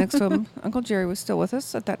Jerry sat next to him. Uncle Jerry was still with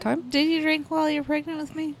us at that time. Did you drink while you were pregnant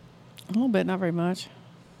with me? A little bit, not very much.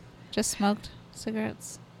 Just smoked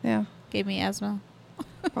cigarettes. Yeah. Gave me asthma.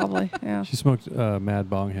 Probably. Yeah. She smoked mad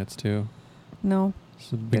bong hits too. No.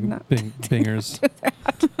 Bingers.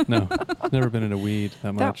 No, never been into weed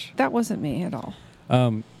that much. That wasn't me at all.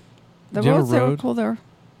 The roads there were cool there.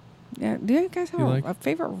 Yeah. Do you guys have a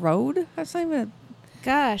favorite road? That's not even.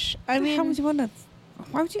 Gosh, I mean, how would you want to?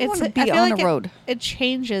 Why would you want to be on a road? It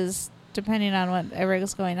changes depending on whatever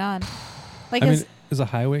is going on. Like, does a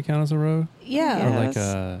highway count as a road? Yeah. Or like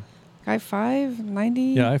a. I-5, 90.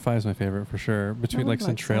 Yeah, I-5 is my favorite for sure. Between like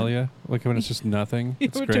Centralia, like when it's just nothing.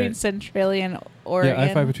 It's between great. Centralia and Oregon. Yeah,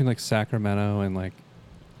 I-5 between like Sacramento and like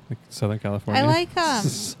Southern California. I like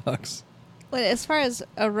sucks. But as far as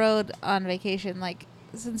a road on vacation, like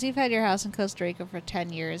since you've had your house in Costa Rica for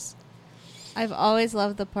 10 years, I've always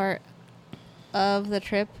loved the part of the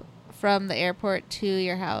trip from the airport to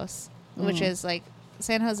your house, which is like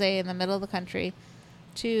San Jose in the middle of the country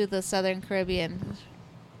to the Southern Caribbean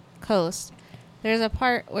coast. There's a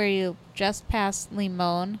part where you just pass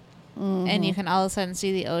Limon and you can all of a sudden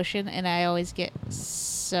see the ocean, and I always get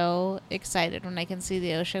so excited when I can see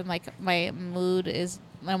the ocean. Like my mood is,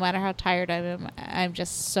 no matter how tired I am, I'm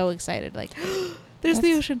just so excited. Like there's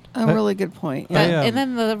the ocean. A really good point. But, and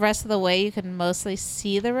then the rest of the way you can mostly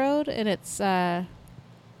see the road, and it's or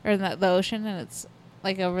the ocean, and it's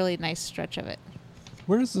like a really nice stretch of it.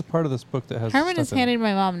 Where is this part of this book that has Herman is handing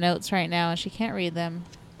my mom notes right now, and she can't read them.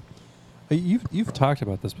 You've talked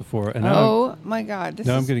about this before, and my God!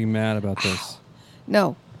 I'm getting mad about this.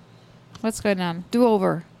 No. What's going on? Do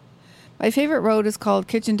over. My favorite road is called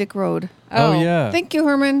Kitchen Dick Road. Oh yeah. Thank you,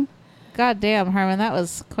 Herman. God damn, Herman, that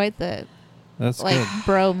was quite the good.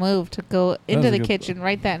 bro move to go into the kitchen,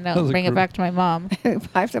 write that note, and bring it back to my mom.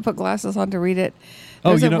 I have to put glasses on to read it.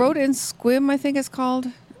 There's a road in Squim, I think it's called.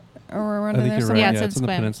 Or around I think you're right. Yeah, it's in the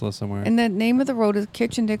peninsula somewhere. And the name of the road is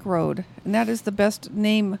Kitchen Dick Road, and that is the best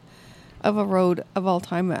name of a road of all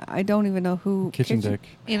time. I don't even know who Kitchen Dick.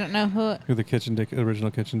 You don't know who the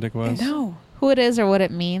original Kitchen Dick was? I know who it is or what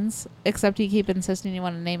it means, except you keep insisting you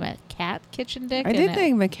want to name a cat Kitchen Dick. I did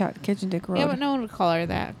name a cat Kitchen Dick Road. Yeah, but no one would call her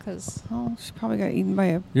that because she probably got eaten by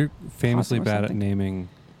a. You're famously bad at naming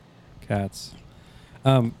cats.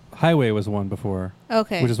 Highway was one before.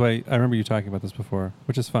 Okay. Which is why I remember you talking about this before,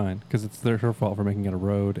 which is fine because it's her fault for making it a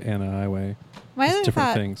road and a highway. My other different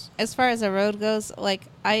thought, things. As far as a road goes, like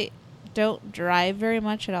I don't drive very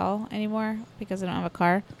much at all anymore because I don't have a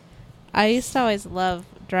car. I used to always love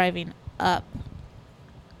driving up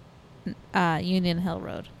Union Hill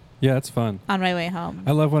Road. Yeah, it's fun. On my way home.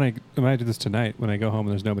 I love when I do this tonight, when I go home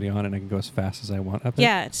and there's nobody on it and I can go as fast as I want up it.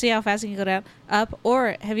 Yeah, see how fast you can go down, up.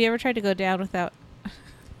 Or have you ever tried to go down without...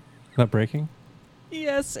 Not braking?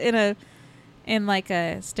 Yes, in like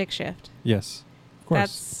a stick shift. Yes, of course.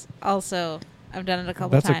 That's also, I've done it a couple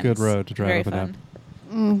That's times. a good road to drive Very up and fun.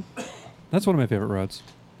 down. That's one of my favorite roads.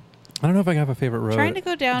 I don't know if I have a favorite road. Trying to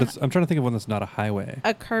go down I'm trying to think of one that's not a highway.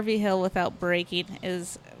 a curvy hill without braking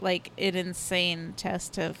is like an insane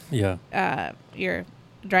test of your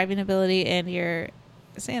driving ability and your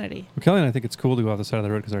sanity. Well, Kelly and I think it's cool to go off the side of the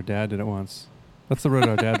road because our dad did it once. That's the road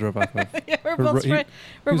our dad drove off of. Yeah, we're both he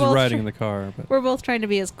was riding in the car. But we're both trying to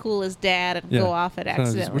be as cool as Dad and go off it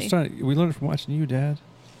accidentally. We learned it from watching you, Dad.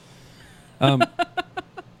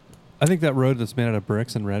 I think that road that's made out of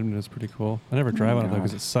bricks in Redmond is pretty cool. I never drive on it though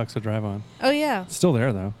because it sucks to drive on. Oh yeah, it's still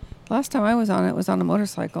there though. Last time I was on it was on a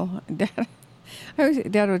motorcycle. Dad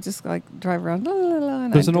would just like drive around.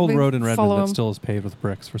 And There's an old road in Redmond that still is paved with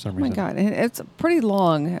bricks for some reason. Oh my God, and it's pretty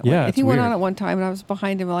long. Yeah, he went on it one time and I was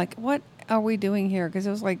behind him like, what are we doing here? Because it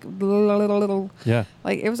was like little. Yeah.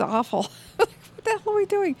 Like it was awful. What the hell are we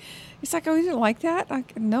doing? He's like, oh, you didn't like that?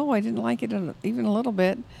 Like, no, I didn't like it even a little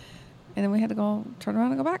bit. And then we had to go turn around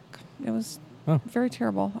and go back. It was very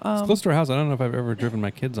terrible. It's close to our house. I don't know if I've ever driven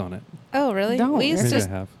my kids on it. Oh, really? No, we used Maybe to I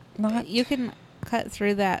have. Not. You can cut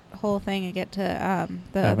through that whole thing and get to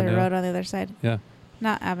the other road on the other side. Yeah.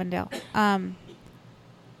 Not Avondale.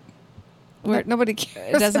 Nobody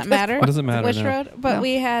cares. It doesn't matter. It doesn't matter which no. road. But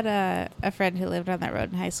we had a friend who lived on that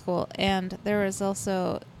road in high school, and there was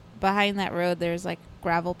also behind that road. There's like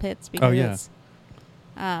gravel pits because it's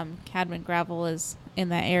Cadman gravel is in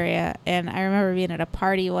that area. And I remember being at a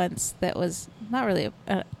party once that was not really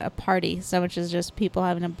a party so much as just people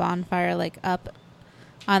having a bonfire like up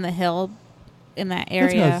on the hill in that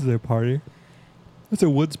area. That's their party. It's a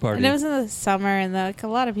woods party. And it was in the summer, and like a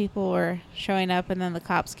lot of people were showing up, and then the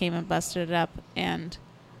cops came and busted it up. And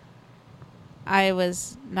I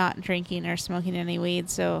was not drinking or smoking any weed,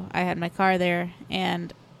 so I had my car there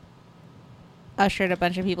and ushered a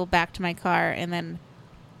bunch of people back to my car, and then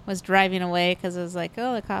was driving away because I was like,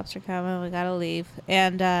 "Oh, the cops are coming, we gotta leave."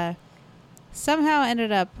 And somehow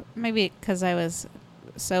ended up, maybe because I was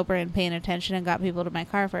sober and paying attention and got people to my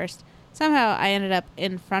car first. Somehow I ended up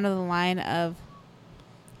in front of the line of,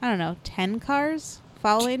 I don't know, 10 cars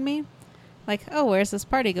following me. Like, oh, where's this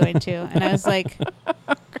party going to? And I was like...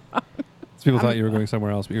 So people thought you were going somewhere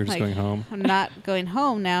else, but you were just going home. I'm not going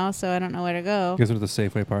home now, so I don't know where to go. You guys went to the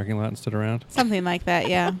Safeway parking lot and stood around? Something like that,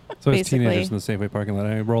 yeah. So it's teenagers in the Safeway parking lot.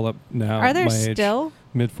 I roll up now. Are there my still?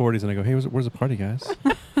 Mid-40s, and I go, hey, where's the party, guys?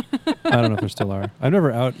 I don't know if there still are. I'm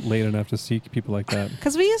never out late enough to see people like that.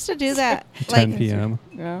 Because we used to do that. 10 p.m.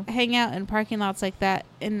 Yeah. Hang out in parking lots like that,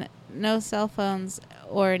 and no cell phones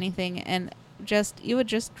or anything, and you would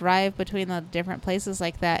just drive between the different places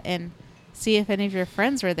like that and see if any of your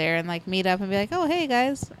friends were there and like meet up and be like, oh, hey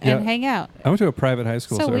guys, and hang out. I went to a private high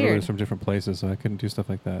school, so weird. everybody was from different places, so I couldn't do stuff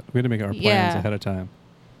like that. We had to make our plans ahead of time.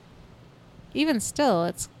 Even still,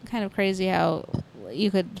 it's kind of crazy how you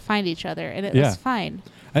could find each other, and it was fine.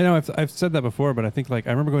 I know I've said that before, but I think like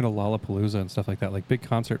I remember going to Lollapalooza and stuff like that, like big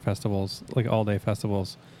concert festivals, like all-day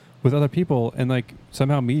festivals with other people, and like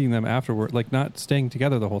somehow meeting them afterward, like not staying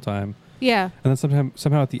together the whole time. Yeah. And then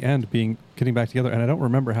somehow at the end getting back together, and I don't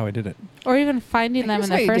remember how I did it. Or even finding them in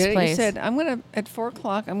the first place. You said, at 4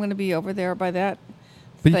 o'clock, I'm going to be over there by that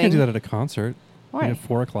But you can't do that at a concert. Why? At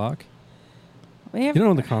 4 o'clock. You don't know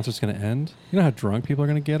when the concert's going to end. You know how drunk people are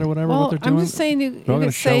going to get or whatever, what they're doing. I'm just saying you they're all going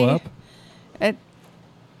to show up. At,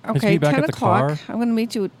 okay, 10 o'clock, I'm going to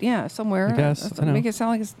meet you, somewhere. I guess. Make it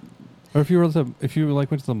sound like it's... Or if you went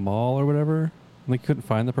to the mall or whatever, and they couldn't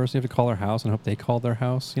find the person, you have to call their house and hope they called their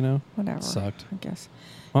house, you know? Whatever. It sucked. I guess.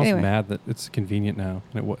 Mom's mad that it's convenient now.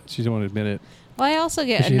 And she doesn't want to admit it. Well, I also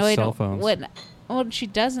get annoyed cell phones. when she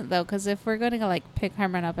doesn't, though, because if we're going to like pick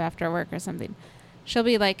Herman up after work or something, she'll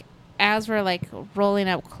be like, as we're like rolling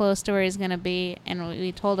up close to where he's going to be, and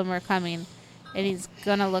we told him we're coming, and he's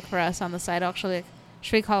going to look for us on the sidewalk. She'll be like,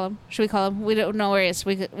 should we call him? We don't know where he is.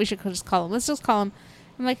 We should just call him. Let's just call him.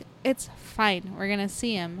 I'm like, it's fine. We're going to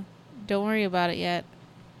see him. Don't worry about it yet.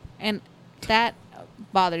 And that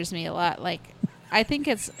bothers me a lot. Like, I think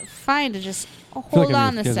it's fine to just hold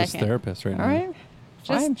on a second. Therapist right now. All right.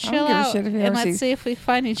 Just fine. chill out and let's see if we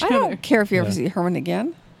find each other. I don't care if you ever see Herman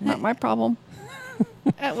again. Not my problem.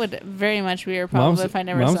 That would very much be your problem if I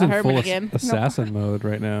never saw Herman again. Assassin mode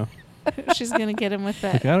right now. She's gonna get him with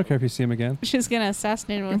Like, that. I don't care if you see him again. She's gonna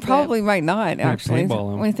assassinate him You with probably might not, gonna actually.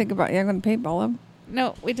 paintball him. When you think about it, I'm going to paintball him. that.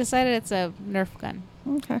 No, we decided it's a Nerf gun.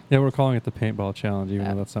 Okay. Yeah, we're calling it the paintball challenge, even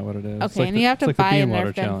though that's not what it is. It's Okay, like and the- you have it's to like the buy a Bean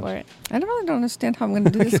Water Nerf gun challenge. for it. I really don't understand how I'm going to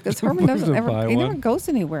do this because Herman We're doesn't gonna ever, buy he never one. goes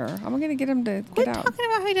anywhere. How am I going to get him to Quit get out? talking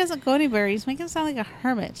about how he doesn't go anywhere. He's making him sound like a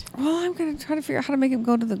hermit. Well, I'm going to try to figure out how to make him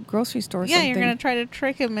go to the grocery store or Yeah, something. you're gonna try to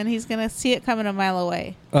trick him, and he's gonna see it coming a mile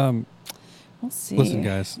away. We'll see. Listen,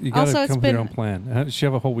 guys, you Also, gotta it's come up with your been- own plan. Does she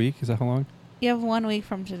have a whole week? Is that how long? You have 1 week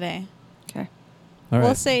from today. Okay. All right.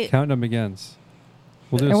 We'll say- countdown begins.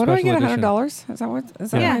 We'll do a And what do I special get? edition. $100? Is that what?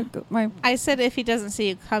 Is that Yeah. my? I said if he doesn't see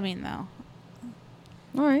you coming, though.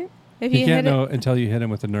 All right. If You you can't hit know it, until you hit him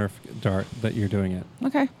with a Nerf dart that you're doing it.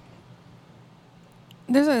 Okay.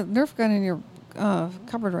 There's a Nerf gun in your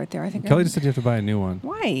cupboard right there. I think. Kelly just said you have to buy a new one.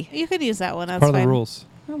 Why? you could use that one. That's Part of fine. the rules.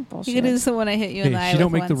 Oh, You bullshit. could use the one I hit you in the eye Hey, she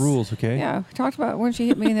don't with make the once. rules, okay? Yeah, we talked about when she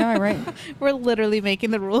hit me in the eye, right? We're literally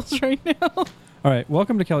making the rules right now. All right.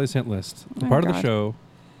 Welcome to Kelly's Hint List, the Oh, part of the God. show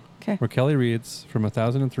Okay. where Kelly reads from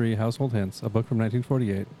 1003 Household Hints, a book from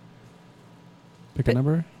 1948. Pick a But-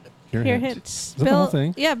 number. Your Here, hint. hints. Is that the whole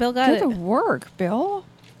thing? Yeah, Bill got Good it. work, Bill.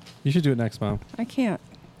 You should do it next, Mom. I can't.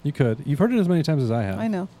 You could. You've heard it as many times as I have. I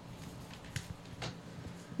know.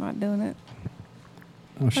 Not doing it.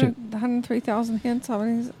 Oh shit! 103,000 hints. How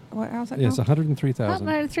many? How's that Yeah, it's go? 103,000.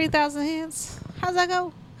 103,000 hands. How's that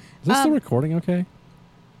go? Is this still Um, recording? Okay.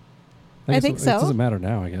 I guess think it so. doesn't matter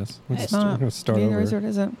now. I guess we're It's just not. going to start Neither over. is or it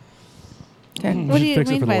isn't. Okay. We What do should you fix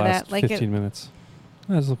it mean for the by last that? Like 15 minutes.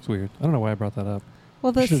 That looks weird. I don't know why I brought that up.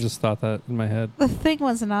 Well, I the should have just thought that in my head. the thing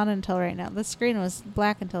wasn't on until right now. The screen was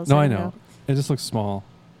black until a No, I second know. ago. It just looks small.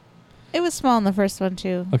 It was small in the first one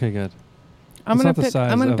too. Okay, good. I'm It's gonna not the pick.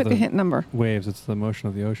 size I'm gonna of pick the- a hint number. Waves. It's the motion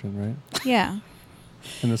of the ocean, right? Yeah.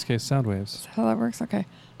 In this case, sound waves. Is that how that works? Okay.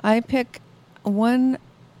 I pick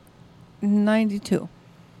 192.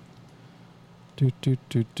 Do do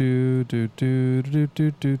do do do do do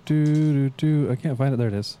do do do do. I can't find it. There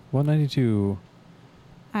it is. 192.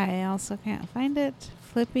 I also can't find it.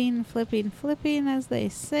 Flipping, as they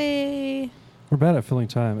say. We're bad at filling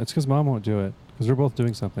time. It's because Mom won't do it because we're both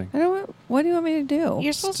doing something. I don't. What do you want me to do?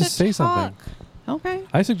 You're supposed Just to say talk. something. Okay.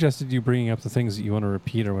 I suggested you bringing up the things that you want to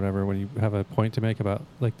repeat or whatever when you have a point to make about,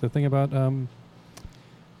 like the thing about,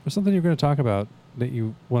 there's something you're going to talk about that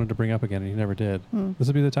you wanted to bring up again and you never did. Hmm. This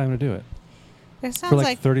would be the time to do it. It sounds For like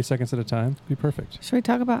like 30 seconds at a time. Be perfect. Should we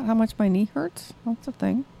talk about how much my knee hurts? That's a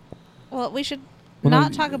thing. well, we should Well, no,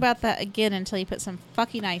 not talk about that again until you put some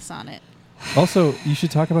fucking ice on it. Also, you should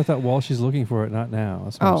talk about that while she's looking for it, not now.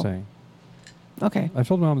 That's what I'm Oh. saying. Okay. I've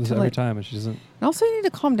told Mom this Too every late. time and she doesn't. And also, you need to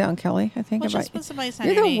calm down, Kelly. I think Well, about just put some ice on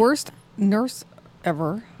you're your the knee. worst nurse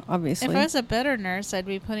ever. Obviously, If I was a better nurse, I'd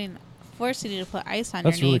be forcing you to put ice on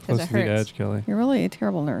That's your knee really because close it to the hurts. edge, Kelly. you're really a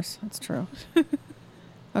terrible nurse. That's true.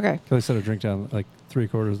 Okay. Kelly set her drink down like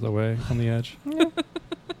 3/4 of the way on the edge.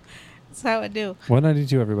 That's how I do.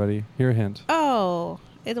 192, everybody. Here a hint. Oh,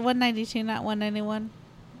 it's 192, not 191.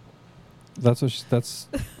 That's what that's,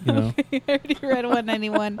 you know. I already read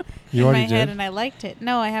 191 You in my already head, did? and I liked it.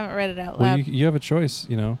 No, I haven't read it out Well, loud. you have a choice,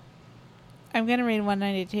 you know. I'm going to read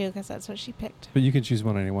 192 because that's what she picked. But you can choose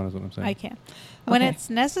 191 is what I'm saying. I can. When Okay. it's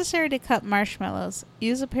necessary to cut marshmallows,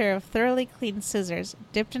 use a pair of thoroughly clean scissors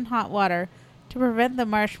dipped in hot water to prevent the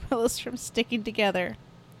marshmallows from sticking together.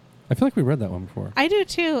 I feel like we read that one before. I do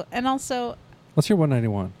too. And also, Let's hear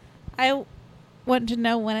 191. I want to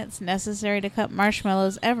know when it's necessary to cut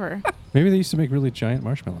marshmallows ever. Maybe they used to make really giant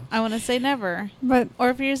marshmallows. I want to say never. But Or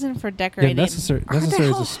if you're using for Yeah, decorating. necessary What the is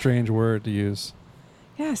hell? a strange word to use.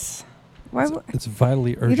 yes, why? It's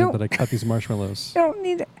vitally urgent don't- that I cut these marshmallows. You don't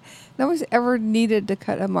need. Nobody's ever needed to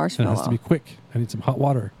cut a And it marshmallow. has to be quick. I need some hot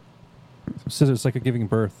water. Some scissors. It's like a giving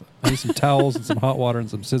birth. I need some towels and some hot water and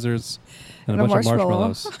some scissors and a And a bunch of marshmallow.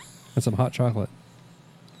 marshmallows and some hot chocolate.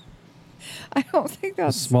 I don't think A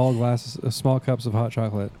that's small cups of hot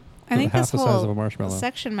chocolate. I think half this the size of a whole marshmallow.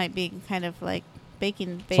 section might be kind of like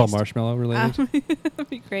baking It's all based. marshmallow related. That'd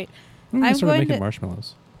be great. I'm I'm sort of going making to-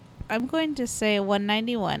 marshmallows. I'm going to say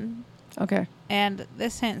 191, okay. and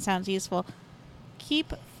this hint sounds useful.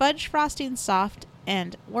 Keep fudge frosting soft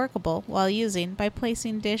and workable while using by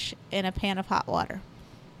placing dish in a pan of hot water.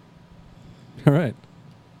 All right.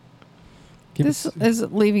 Keep This it is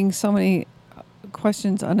leaving so many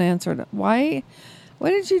questions unanswered. Why? What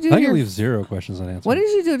did you do? I to can your, leave 0 questions unanswered. What did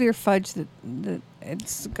you do to your fudge that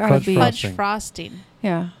it's got to Fudge be? frosting. Fudge frosting.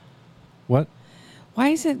 Yeah. What? Why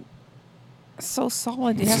is it? so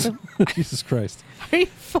solid? You have to. Jesus Christ. Are you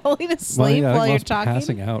falling asleep while you're talking?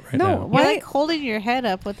 Passing out right No, now. why- You're like holding your head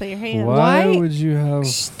up with your hand. Why Why- would you have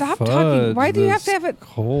Stop fudge talking. Why do you have this to have it-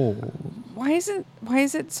 cold? Why is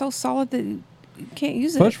it so solid that you can't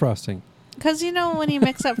use Fudge it? frosting. Because you know when you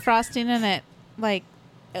mix up frosting in it, like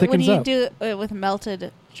when Thickens you up. do it with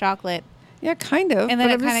melted chocolate, Yeah, kind of. and then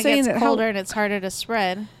but it I'm just kind of saying gets that how- colder and it's harder to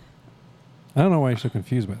spread. I don't know why you're so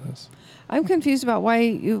confused by this. I'm confused about why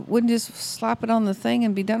you wouldn't just slap it on the thing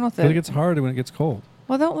and be done with But it it. gets hard when it gets cold.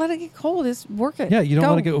 Well, don't let it get cold. Just work it. Yeah, you don't Go.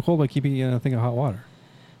 let it get cold by keeping it in a thing of hot water.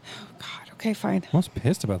 God. Okay, fine. I'm almost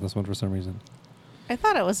pissed about this one for some reason. I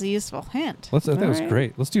thought it was a useful hint. I think it was Alright.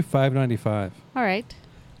 great. Let's do $5.95. All right,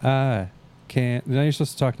 I can't. Now you're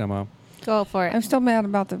supposed to talk now, Mom. go for it. I'm still mad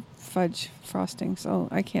about the fudge frosting, so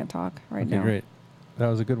I can't talk right Okay, now. great. That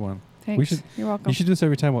was a good one. Thanks. We should- You're welcome. You should do this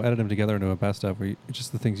every time. We'll edit them together into a best of, where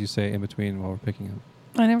just the things you say in between while we're picking them.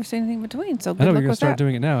 I never say anything between, so I good know luck you're gonna with start that.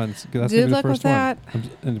 doing it now, and that's Good gonna be the luck with first one. that.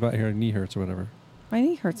 And about here, knee hurts or whatever. My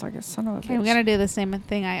knee hurts like a son of a Okay, bitch. I'm gonna do the same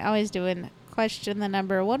thing I always do and question the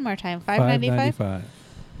number one more time. $5.95. $5.95.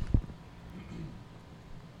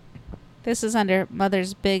 This is under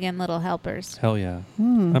Mother's Big and Little Helpers. Hell yeah.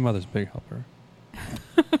 Hmm. My mother's big helper.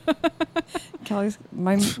 Kelly's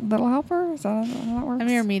my little helper. Is that how that works? I'm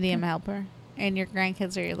your medium helper, and your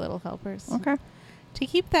grandkids are your little helpers. Okay. To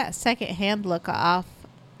keep that second hand look off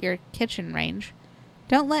your kitchen range,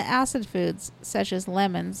 don't let acid foods such as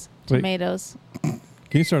lemons, Wait. tomatoes. Can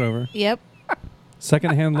you start over? Yep.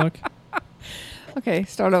 Second hand look? Okay.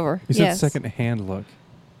 Start over. You said Yes. second hand look.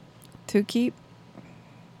 To keep.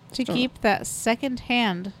 To Sure. keep that second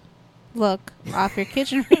hand look off your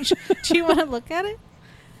kitchen range. Do you want to look at it?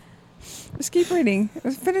 Just keep reading.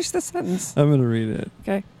 Let's finish the sentence. I'm going to read it.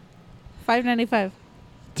 Okay. $5.95.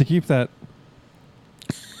 To keep that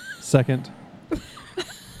second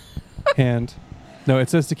hand. No, it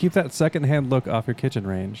says to keep that second hand look off your kitchen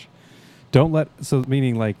range. Don't let, so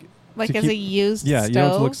meaning like. Like to as a keep- used Yeah, stove. you don't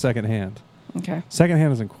have to look second hand. Okay. Second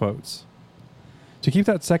hand is in quotes. To keep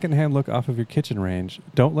that second hand look off of your kitchen range,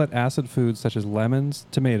 don't let acid foods such as lemons,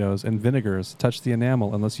 tomatoes, and vinegars touch the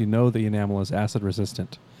enamel unless you know the enamel is acid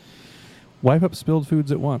resistant. Wipe up spilled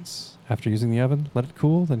foods at once. After using the oven, let it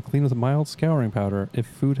cool, then clean with a mild scouring powder if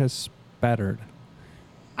food has spattered.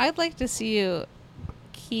 I'd like to see you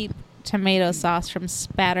keep tomato sauce from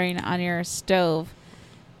spattering on your stove,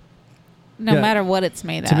 no Yeah. matter what it's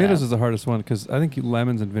made Tomatoes out of. is the hardest one because I think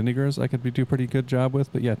lemons and vinegars I could do a pretty good job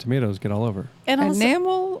with, but yeah, tomatoes get all over. And also,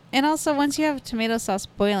 Enamel. and also, once you have tomato sauce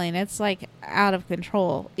boiling, it's like out of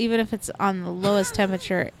control. Even if it's on the lowest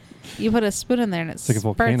temperature, you put a spoon in there and it like a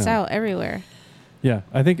spurts volcano. out everywhere. Yeah,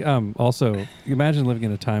 I think also imagine living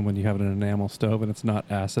in a time when you have an enamel stove and it's not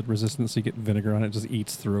acid resistant, so you get vinegar on it, it just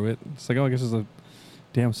eats through it. It's like, oh, I guess there's a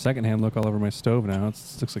damn secondhand look all over my stove now. It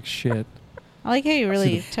looks like shit. I like how you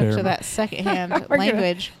really It's took to terrible. that secondhand We're gonna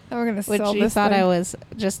language, We're gonna which sell you this thought thing. I was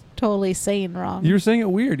just totally saying wrong. You were saying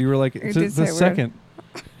it weird. You were like, You the did say it weird. second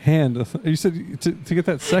hand. You said to get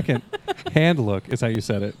that second hand look is how you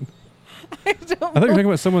said it. I don't I thought you were talking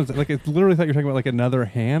about someone's, like, I literally thought you were talking about like another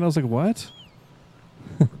hand. I was like, what?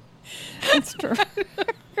 That's true.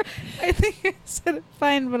 I think I said it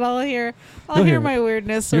fine, but I'll hear You'll hear it. my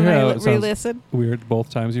weirdness You when hear I how it sounds re-listen. Weird both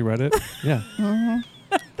times you read it. Yeah. hmm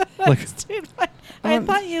Like, Dude, I Um,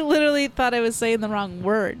 thought you literally thought I was saying the wrong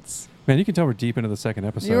words. man, you can tell we're deep into the second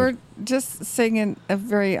episode. You were just singing a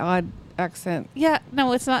very odd accent. Yeah,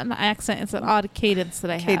 no, it's not an accent. It's an odd cadence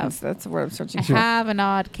that I Cadence. have. That's the word I'm searching I for. have an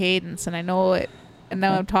odd cadence, and I know it. And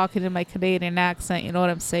now I'm talking in my Canadian accent. You know what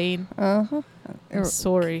I'm saying? Uh huh. I'm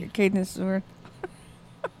sorry. Cadence is the word.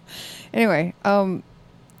 Anyway,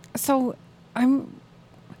 so I'm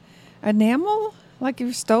enamel like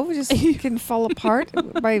your stove just can fall apart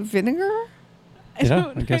by vinegar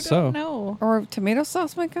Yeah, I guess so. don't know. or tomato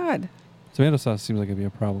sauce. My God. Tomato sauce seems like it'd be a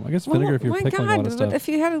problem. I guess Well, vinegar if you're my pickling a lot of God, stuff. if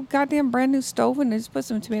you had a goddamn brand new stove and just put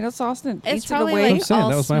some tomato sauce in it, It's eats it probably away. I'm like saying, all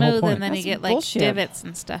that was my whole smooth, point. and then you That's get like bullshit. divots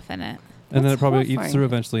and stuff in it. And then That's it probably eats horrifying. through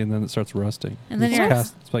eventually, and then it starts rusting. And then it's, your-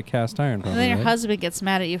 it's like cast iron, And probably. then your right? husband gets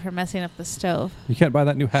mad at you for messing up the stove. You can't buy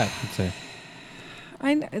that new hat. You'd say, That's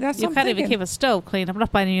You what I'm can't even thinking. keep a stove clean. I'm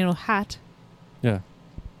not buying you a new hat. yeah.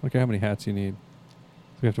 Look at how many hats you need.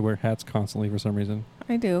 So you have to wear hats constantly for some reason.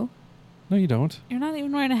 I do. No, you don't. You're not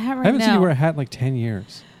even wearing a hat right I haven't now. seen you wear a hat in like 10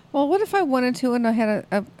 years. Well, what if I wanted to and I had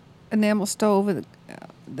a enamel stove and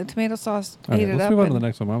the tomato sauce All right, ate it let's up? move on to and- the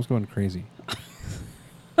next one. Mom's going crazy.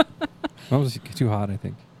 Mom's too hot, I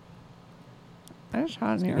think. It's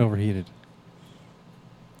hot in here. Overheated.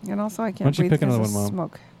 And also, I Why can't don't you breathe pick because another of one, Mom?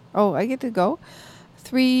 smoke. Oh, I get to go.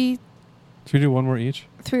 302. Should we do one more each?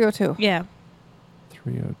 'Cause yeah.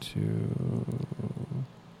 302.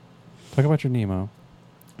 Talk about your Nemo.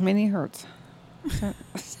 My knee hurts. I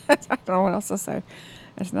don't know what else to say.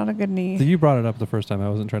 It's not a good knee. So you brought it up the first time. I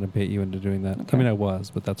wasn't trying to bait you into doing that. Okay. I mean, I was,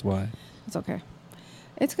 but that's why. It's okay.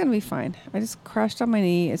 It's going to be fine. I just crashed on my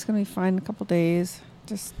knee. It's going to be fine in a couple days.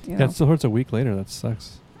 Just, you know. Yeah, it still hurts a week later. That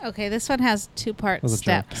sucks. Okay, this one has two-part That was a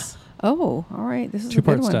joke. steps. Oh, all right. This is a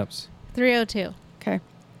Two-part good one. steps. 302. Okay.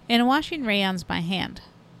 In washing rayons by hand,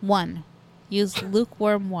 1. Use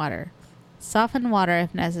lukewarm water. Soften water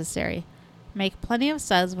if necessary. Make plenty of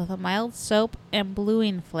suds with a mild soap and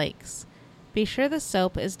bluing flakes. Be sure the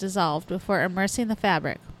soap is dissolved before immersing the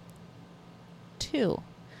fabric. 2.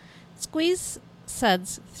 Squeeze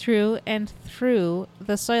suds through and through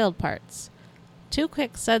the soiled parts. 2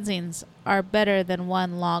 quick sudsings are better than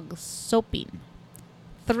 1 long soaping.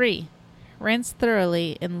 3. Rinse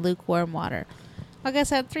thoroughly in lukewarm water. I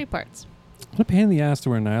guess I had 3 parts. What a pain in the ass to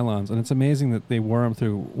wear nylons. And it's amazing that they wore them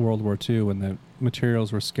through World War II when the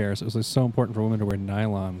materials were scarce. It was like so important for women to wear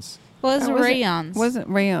nylons. Well, it was That wasn't- rayons. Wasn't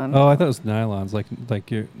rayon. Oh, I thought it was nylons.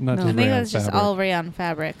 Like you're not No. just I think rayon that's just fabric. all rayon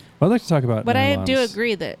fabric. I'd like to talk about But nylons. I do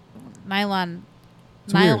agree that nylon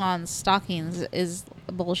It's weird. stockings is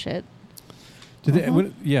bullshit. Do they, Mhm.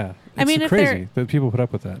 what, yeah. I It's mean, if crazy they're- that people put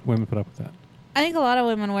up with that. Women put up with that. I think a lot of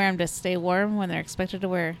women wear them to stay warm when they're expected to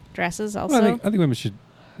wear dresses also. Well, I think women should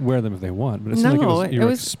wear them if they want, but it's not No, like you it were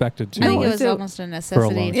was- expected to. I think No, it it's was a- almost a long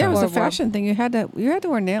necessity. Yeah, it was for a warm- fashion thing. You had to wear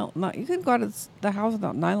you couldn't go out of the house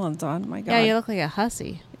without nylons on. My God. Yeah, you look like a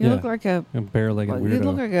hussy. You Yeah. look like a bare-legged you weirdo.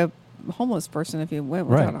 look like a homeless person if you went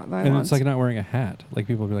Right. without nylons. And it's like not wearing a hat. Like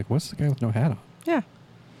people will be like, what's the guy with no hat on? yeah,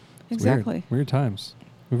 It's exactly. Weird times.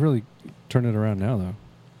 We've really turned it around now, though.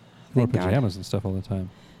 We wear Thank God. pajamas and stuff all the time.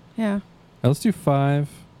 Yeah. Let's do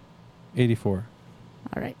 584.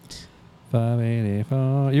 All right.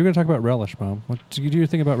 584. You're going to talk about relish, Mom. What do you do your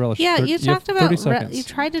thing about relish? Yeah, you have talked 30 about seconds. you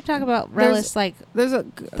tried to talk about There's- relish like There's a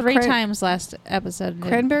 3 times last episode. and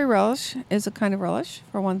Cranberry relish is a kind of relish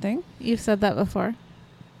for one thing. You've said that before.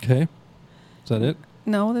 Okay. Is that it?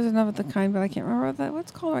 No, there's another kind, but I can't remember what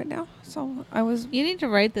it's called right now. So I was You need to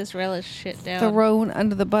write this relish shit down. thrown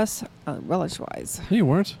under the bus relish wise. No, you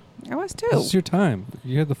weren't. I was too. This is your time.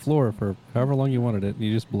 You had the floor for however long you wanted it, and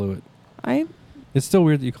you just blew it. I It's still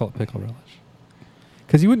weird that you call it pickle relish.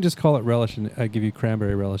 Because you wouldn't just call it relish and I give you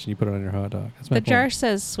cranberry relish and you put it on your hot dog. That's my The jar point.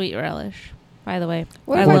 says sweet relish, by the way.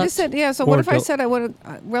 what I if I looked. just said So Or what if I don't- said I wanted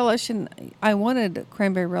relish and I wanted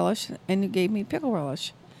cranberry relish and you gave me pickle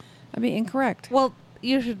relish? I'd be incorrect. Well,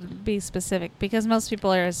 you should be specific because most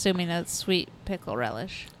people are assuming that it's sweet pickle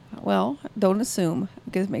relish. Well, don't assume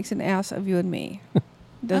because it makes an ass of you and me.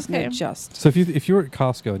 Doesn't Okay. it just? So if you were at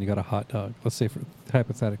Costco and you got a hot dog, let's say for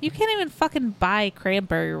hypothetically, You can't even fucking buy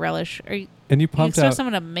cranberry relish. Or you and you expect pumped out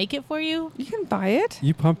someone to make it for you? You can buy it.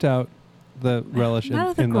 the relish Not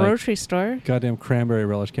at and the like grocery store. goddamn cranberry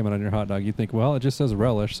relish came out on your hot dog. You'd think, well, it just says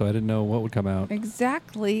relish, so I didn't know what would come out.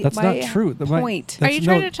 Exactly. That's my not true. Point. Are That's you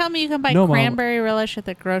trying no- to tell me you can buy no, Mom. cranberry relish at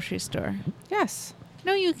the grocery store? Yes.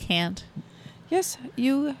 No, you can't. Yes,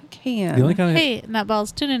 you can. The only kind of Hey,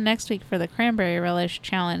 Nutballs, tune in next week for the cranberry relish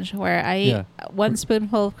challenge where I Yeah. eat 1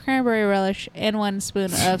 spoonful of cranberry relish and 1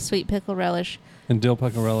 spoon of sweet pickle relish and dill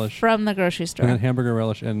pickle relish, from the grocery and store. then hamburger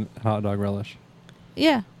relish and hot dog relish.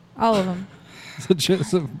 Yeah, all of them. So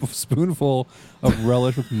just a spoonful of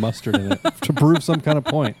relish with mustard in it to prove some kind of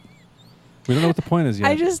point. We don't know what the point is yet.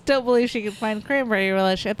 I just don't believe she can find cranberry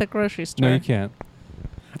relish at the grocery store. No, you can't.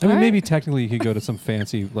 I mean, Alright. maybe technically you could go to some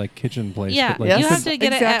fancy like kitchen place. Yeah, but, like, Yes. you have couldn't- to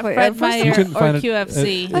get Exactly. it at At Fred first you Meyer couldn't or find it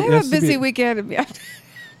QFC. I it have has a to be- busy weekend.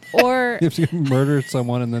 or You have to murder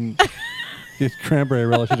someone and then get cranberry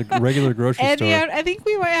relish at a regular grocery and store. yeah, I think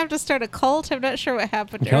we might have to start a cult. I'm not sure what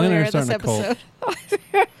happened Kelly and I earlier are in this starting a cult.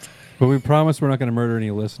 episode. But we promise we're not going to murder any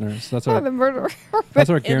listeners. That's Oh, our the murderer. that's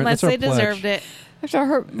our guarantee. Unless That's our they pledge. deserved it After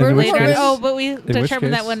her In murder. which later. case- Oh, but we In which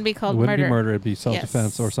determined that case, wouldn't be called it wouldn't murder. be murder. It'd be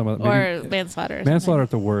self-defense Yes. or some other. Or maybe- manslaughter. Or manslaughter something. at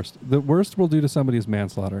the worst. The worst we'll do to somebody is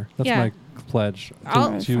manslaughter. That's Yeah. my pledge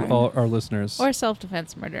I'll- to all our listeners. Or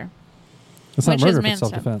self-defense murder. It's not which murder is if it's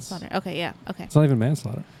self-defense. manslaughter. Okay, yeah. Okay. It's not even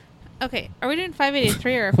manslaughter. Okay. Are we doing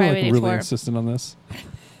 583 or I'm like 584? really insistent on this.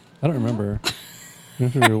 I don't remember. You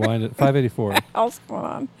have to rewind it. 584. What's going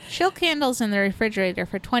on? Chill candles in the refrigerator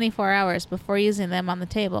for 24 hours before using them on the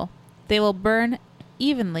table. They will burn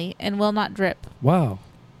evenly and will not drip. Wow.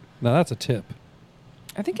 Now that's a tip.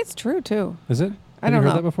 I think it's true too. Is it? I Have don't you heard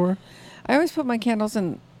know. that before? I always put my candles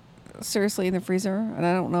in the freezer, and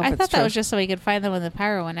I don't know if I it's thought true. that was just so we could find them when the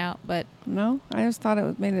power went out, but No, I just thought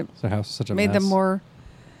it made it So house is such a made mess. them more.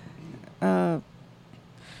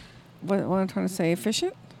 What I'm trying to say,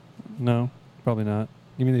 efficient. No, probably not.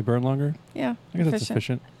 You mean they burn longer? Yeah, I guess that's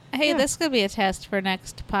efficient. efficient. Hey, Yeah. this could be a test for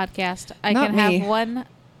next podcast. I Not can me. have one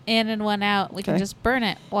in and one out. We can Okay. just burn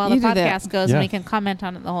it while You the do that. podcast goes, Yeah. and we can comment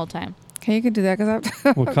on it the whole time. Okay, you can do that because I have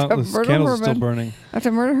to, Well, I have to this murder candle's still Herman. burning. I have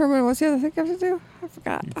to murder Herman. What's the other thing I have to do? I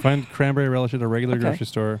forgot. Find cranberry relish at a regular Okay. grocery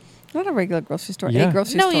store. Not a regular grocery store. Yeah. A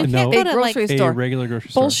grocery No, store. you No. can't go A to grocery like. A store. regular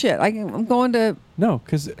grocery store. Bullshit. I'm going to. No,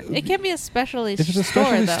 because It can be a specialty if it's a store,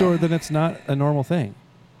 specialty though. store, then it's not a normal thing.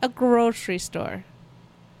 A grocery store.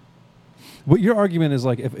 What your argument is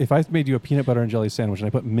like, if I made you a peanut butter and jelly sandwich and I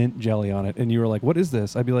put mint jelly on it, and you were like, "What is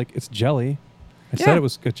this?" I'd be like, "It's jelly." I Yeah. said it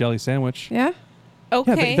was a jelly sandwich. Yeah.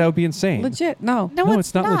 Okay. Yeah, that would be insane. Legit. No. No, it's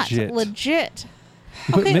it's not legit. Legit.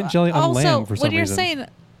 You put mint jelly on also, lamb for some when you're reason. saying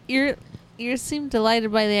you seem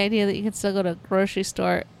delighted by the idea that you can still go to a grocery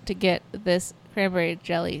store to get this cranberry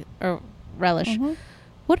jelly or relish. Mhm.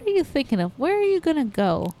 What are you thinking of? Where are you gonna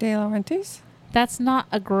go? De Laurentiis. That's not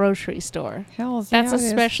a grocery store. Hell's That's yeah, a it is.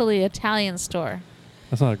 specially Italian store.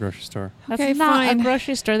 That's not a grocery store. That's Okay, not fine. a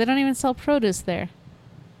grocery store. They don't even sell produce there.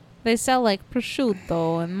 They sell like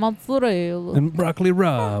prosciutto and mozzarella. And broccoli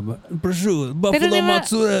rabe, prosciutto, don't buffalo even-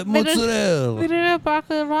 mozzarella. they don't- They mozzarella. don't have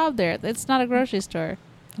broccoli rabe there. It's not a grocery store.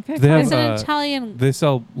 Okay, They fine. have, It's an uh, Italian. They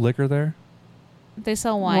sell liquor there. They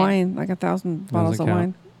sell wine, wine, like 1,000 bottles Doesn't of count.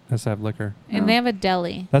 wine. Has to have liquor. and Oh. they have a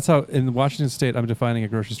deli. That's how in Washington State I'm defining a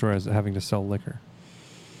grocery store as having to sell liquor.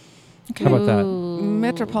 Okay. How about that? Ooh.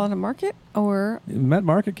 Metropolitan Market or Met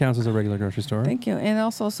Market counts as a regular grocery store. thank you, and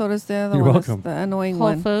also so does the other You're one. welcome. It's the annoying Whole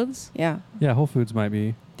one. Foods. Yeah, Yeah, Whole Foods might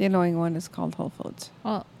be the annoying one is called Whole Foods.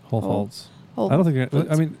 Well, Whole Whole- Foods. Whole I don't think. I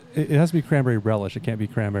Foods. mean, it has to be cranberry relish. It can't be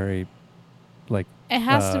cranberry. Like, it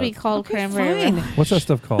has to be called Okay, cranberry. fine. Relish. what's that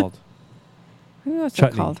stuff called? I don't know what's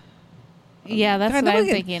Chutney. that called. Yeah, that's God, what I'm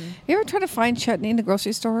nobody- thinking. You ever try to find chutney in the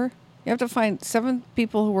grocery store? You have to find 7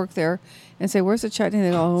 people who work there and say, "Where's the chutney?" They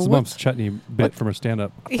go, It's "Oh, mom's what's chutney bit from her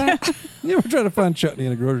stand-up. Yeah. You ever try to find chutney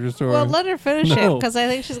in a grocery store? Well, let her finish it No. because I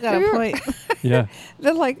think she's got Have a you point. Yeah.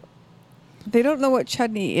 They're like, they don't know what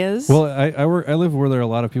chutney is. Well, I live where there are a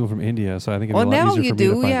lot of people from India, so I think it'd well, be a lot now easier you for me to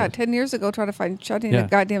do. find Yeah, it. 10 years ago, try to find chutney in Yeah. the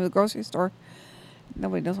goddamn grocery store.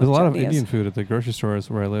 Nobody knows There's a what lot of chutney Indian is. food at the grocery stores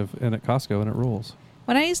where I live and at Costco, and it rules.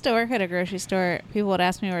 When I used to work at a grocery store, people would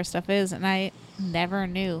ask me where stuff is, and I never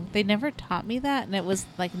knew. They never taught me that, and it was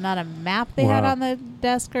like not a map they had Wow. on the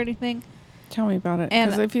desk or anything. Tell me about it. And-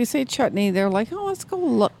 Because if you say chutney, they're like, "Oh, let's go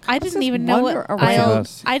look." I Let's didn't just even know wander what What's the aisle.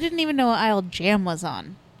 best? I didn't even know what aisle jam was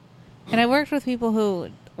on, and I worked with people who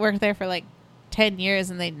worked there for like 10 years,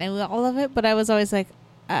 and they knew all of it. But I was always like,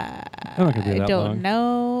 not gonna be I that don't long.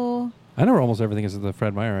 know. I know where almost everything is at the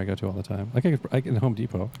Fred Meyer I go to all the time. Like I can Home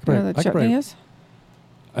Depot. Where the chutney is?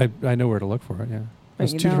 I know where to look for it. Yeah,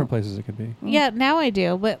 there's you 2 different don't. places it could be. Yeah, now I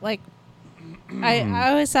do, but like, I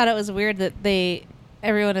always thought it was weird that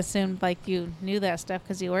everyone assumed like you knew that stuff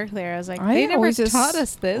because you worked there. I was like, they never always taught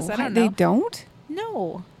us this. I What? don't They know. don't?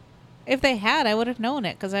 No. If they had, I would have known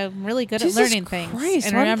it because I'm really good Jesus at learning things Christ,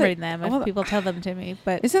 and why don't remembering they- them if well, people tell them to me.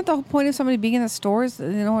 But Isn't that the whole point of somebody being in the stores? That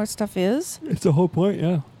they know what stuff is? It's the whole point.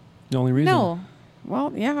 Yeah, the only reason. no.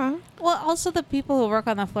 Well, yeah. Well, also the people who work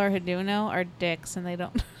on the floor who do know are dicks, and they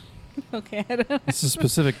don't. Okay, I don't know. It's a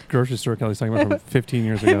specific grocery store Kelly's talking about from 15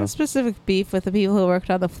 years I have ago. a specific beef with the people who worked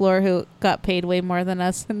on the floor who got paid way more than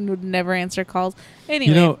us and would never answer calls.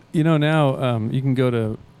 Anyway, You know now you can go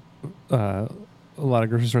to a lot of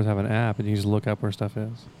grocery stores have an app and you just look up where stuff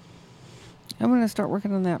is. I'm going to start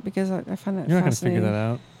working on that because I find that You're not going to fascinating. figure that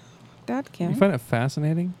out. Dad can. You find it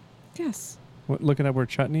fascinating? Yes. What, looking up where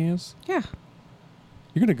chutney is? Yeah.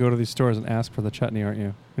 You're going to go to these stores and ask for the chutney, aren't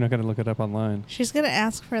you? You're not going to look it up online. she's gonna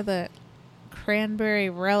ask for the cranberry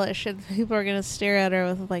relish, and people are gonna stare at her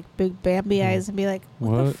with like big Bambi eyes and be like,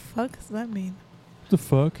 "What the What? fuck does that mean?" What the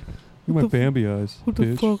fuck? You're my What the Bambi eyes, What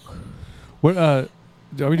bitch. the fuck? What, are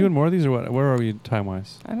we doing more of these or what? Where are we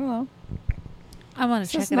time-wise? I don't know. I'm gonna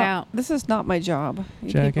This check is it not- out. This is not my job.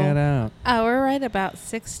 You Check people- it out. We're right about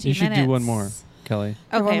 60 You should minutes. do one more, Kelly.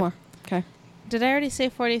 Okay, Okay. one more. Okay. Did I already say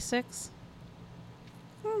 46?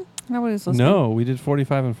 Nobody's listening. No, we did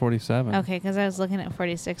 45 and 47. Okay, because I was looking at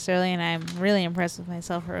 46 early, and I'm really impressed with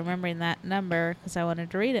myself for remembering that number because I wanted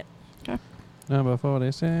to read it. Number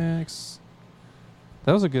 46.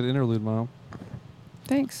 That was a good interlude, Mom.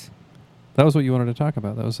 Thanks. That was what you wanted to talk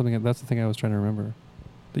about. That's the thing I was trying to remember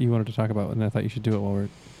that you wanted to talk about, and I thought you should do it while we're.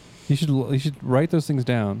 You should write those things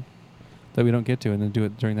down that we don't get to, and then do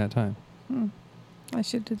it during that time I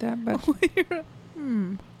should do that, but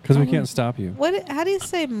because we can't stop you. What? How do you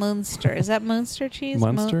say Munster? Is that Munster cheese?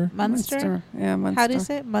 Munster? Munster? Yeah, Munster. How do you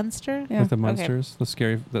say it? Munster? Yeah. Like the Okay. Munsters,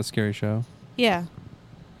 that scary show. Yeah.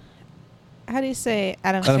 How do you say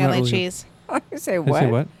Adam's I'm not Family really- cheese? I say Did I what? say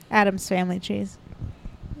what? Adam's Family cheese.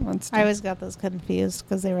 Munster. I always got those confused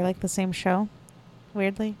because they were like the same show.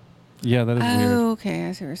 Weirdly. Yeah, that is weird. Oh, okay.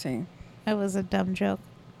 I see what you're saying. It was a dumb joke.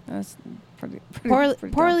 That's pretty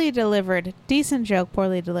Poorly delivered. Decent joke,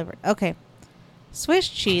 poorly delivered. Okay. Swiss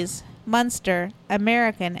cheese, Munster,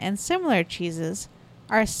 American, and similar cheeses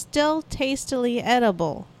are still tastily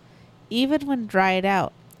edible, even when dried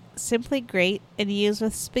out. Simply great and used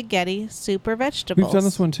with spaghetti, soup, or vegetables. We've done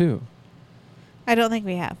this one too. I don't think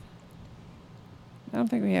we have. I don't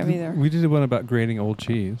think we have either. We did one about grating old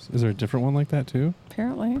cheese. Is there a different one like that too?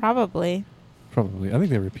 Apparently. Probably. Probably. I think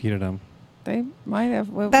they repeated them. They might have.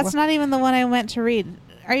 That's not even the one I went to read.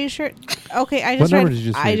 Are you sure? Okay, I What just number read. did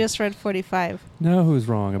you just I read? just read 45. No, who's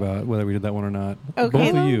wrong about whether we did that one or not?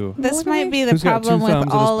 Okay. Both of you. This What might do be the Who's got two problem with thumbs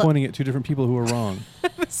and all. is pointing at two different people who are wrong?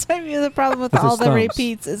 This might be the problem with This is all the thumbs.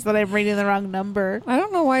 repeats is that I'm reading the wrong number. I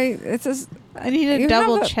don't know why it's just. I need to You have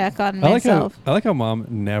double a- check on I like how myself. Mom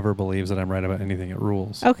never believes that I'm right about anything. It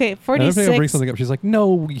rules. Okay, And every time I 46. bring something up, she's like,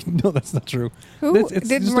 "No, no, that's not true." Who It's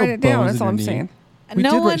didn't just write no it down? bones That's in all I'm your knee. saying. We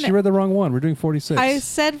No did. one. She read the wrong one. We're doing 46. I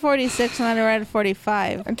said 46 and then I read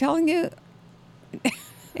 45. I'm telling you,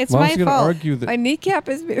 It's Mom's my gonna fault. argue that my kneecap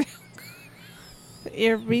is.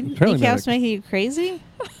 Your Apparently kneecap's not. making you crazy?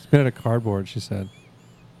 it's made out of cardboard. She said,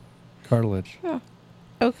 cartilage.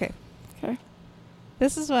 Okay. Okay.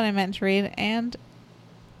 This is what I meant to read, and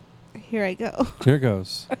here I go. Here it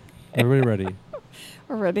goes. Everybody ready?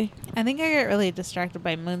 We're ready. I think I got really distracted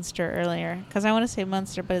by Munster earlier because I want to say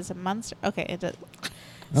Munster, but is it Munster? Okay, it does.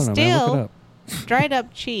 I don't know, man. Look Still, it up. dried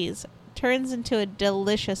up cheese turns into a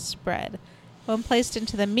delicious spread when placed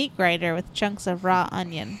into the meat grinder with chunks of raw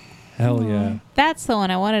onion. Hell yeah. That's the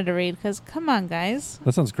one I wanted to read because come on, guys.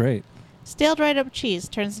 That sounds great. Stale dried up cheese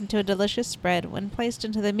turns into a delicious spread when placed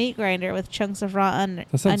into the meat grinder with chunks of raw That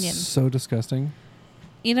sounds onion. so disgusting.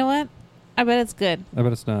 You know what? I bet it's good. I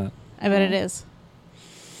bet it's not. I bet it is.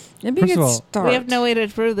 Maybe First you of could all- start. We have no way to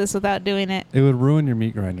prove this without doing it. It would ruin your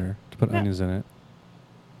meat grinder to put No. onions in it.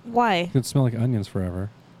 Why? It would smell like onions forever.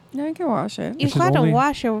 No, you can wash it. You've should got to only-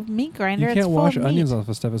 wash your meat grinder. You It's can't full wash of onions meat. off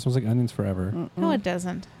of stuff. It smells like onions forever. No, it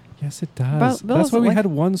doesn't. Yes, it does. Bill That's why doesn't we like- had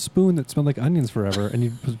one spoon that smelled like onions forever, and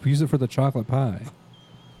you use it for the chocolate pie.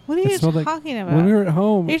 What are It you smelled like- talking about? When we were at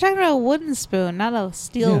home, You're talking about a wooden spoon, not a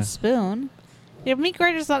steel Yeah. spoon. Your meat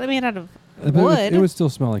grinder's not made out of but wood. it would still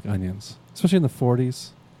smell like onions, especially in the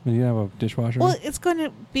 40s when you have a dishwasher. Well, it's going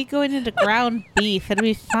to be going into ground beef. It'll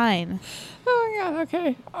be fine. Oh yeah.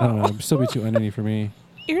 Okay. I don't know. It'd still be too oniony for me.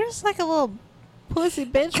 You're just like a little pussy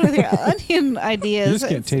bitch with your onion ideas. You just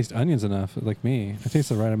can't It's- taste onions enough, like me. I taste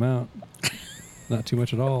the right amount, not too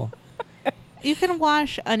much at all. You can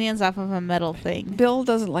wash onions off of a metal thing. Bill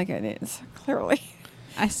doesn't like onions. Clearly.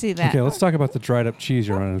 I see that. Okay, let's talk about the dried up cheese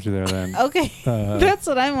you're running into there then. Okay. That's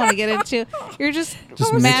what I want to get into. You're just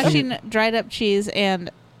Just mashing dried up cheese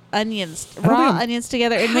and onions, I don't raw think- onions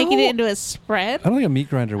together and making it How- into a spread. I don't think a meat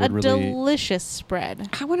grinder A would really. delicious spread.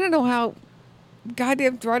 I want to know how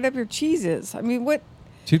goddamn dried up your cheese is. I mean, what?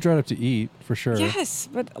 Too dried up to eat for sure. Yes,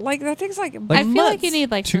 but like that thing's like. I feel like you months.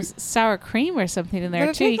 need like Two- some sour cream or something in But there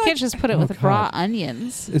it too. You tastes can't like- just put it Oh, with raw God.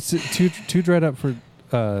 onions. It's too dried up for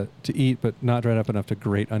to eat, but not dried up enough to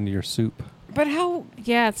grate under your soup. But how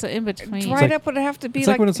Yeah, it's in between. dried like- up would it have to be? It's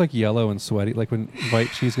like when it's like yellow and sweaty, like when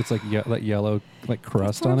white cheese gets like that yellow like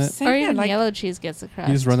crust on it. Or even yellow cheese gets a crust.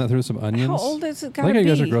 You just run that through some onions. How old is it I gotta like how be?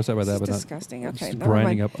 you guys are grossed out by that, This but is not disgusting. Okay, just never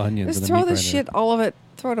grinding mind. up onions. Just in a throw meat this grinder. shit, all of it.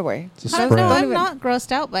 Throw it away. It's a No, spread. I'm even- not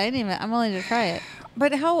grossed out by any of it. I'm willing to try it.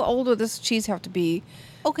 But how old would this cheese have to be?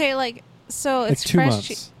 Okay, like so Like it's 2 fresh.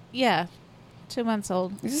 months. Yeah, 2 months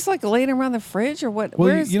old. Is this like laying around the fridge or what? Well,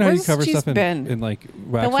 Where's, you know how you where's cover cheese stuff been? in like The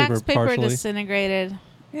wax wax paper partially. disintegrated.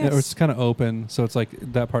 Yeah, or it's kind of open, so it's like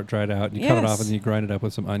that part dried out, and you cut it off, Yes. and then you grind it up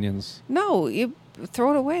with some onions. No, you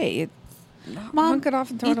throw it away. You Mom, hunk it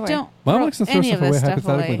off and throw you it away. don't Mom throw likes to throw any stuff of away this stuff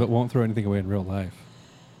hypothetically, away. but won't throw anything away in real life.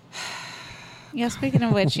 Yeah, speaking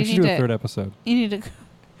of which, We you should need do a third to episode. you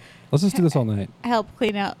Let's just do this all night. help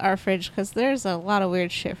clean out our fridge because there's a lot of weird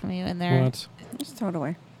shit from you in there. What? Just throw it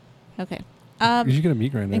away. Okay. You should get a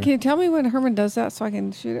meat grinder. And can you tell me when Herman does that so I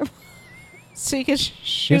can shoot him? So you can He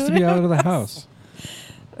shoot has to be it. out of the house.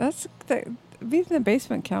 That's being in the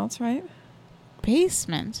basement counts, right?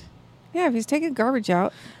 basement. Yeah, if he's taking garbage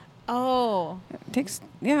out, Oh,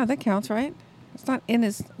 that counts, right? It's not in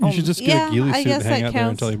his. You own- should just get Yeah, a ghillie I suit and guess hang that out there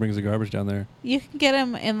counts. until he brings the garbage down there. you can get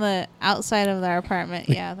him in the outside of our apartment.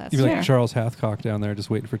 Like- Yeah, that's You'd be fair. like Charles Hathcock down there, just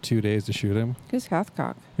waiting for 2 days to shoot him. Who's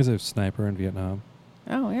Hathcock? He's a sniper in Vietnam.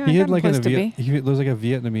 Oh yeah, He I had got a like place a to Viet. be. He there was like a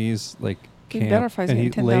Vietnamese like He camp, better if I was and he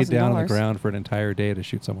getting laid down on the $10,000. ground for an entire day to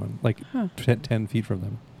shoot someone, like Huh. 10 feet from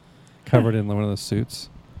them, covered in one of those suits.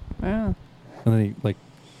 Wow. And then he like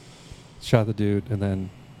shot the dude, and then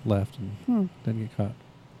left and didn't get caught.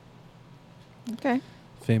 Okay.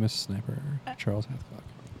 Famous sniper, Charles Hathcock.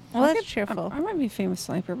 Well, that's cheerful. I might be a famous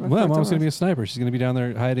sniper. Well, Mom's going to be a sniper. She's going to be down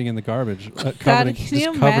there hiding in the garbage. God, covered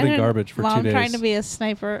in imagine garbage for 2 Mom days. trying to be a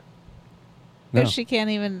sniper No. if she can't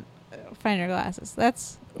even find her glasses?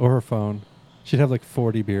 That's... Or her phone. She'd have like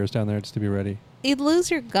 40 beers down there just to be ready. You'd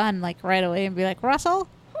lose your gun like right away and be like, Russell?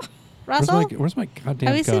 Where's Russell? my goddamn gun?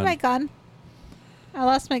 Have you seen my gun? I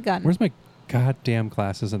lost my gun. Where's my goddamn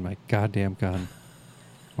glasses and my goddamn gun?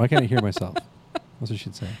 Why can't I hear myself? That's what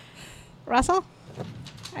she'd say. Russell?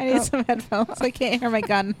 I need some headphones. I can't hear my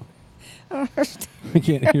gun. I don't understand. I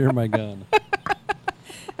can't hear my gun. I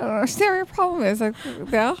don't understand what your problem is. Like,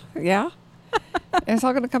 yeah. And it's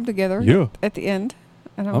all going to come together Yeah. at the end.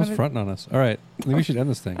 And I was fronting on us. All right. I think we should end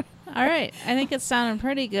this thing. All right. I think it's sounding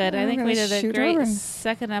pretty good. I We're think gonna we did a shoot great her and-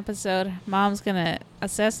 second episode. Mom's going to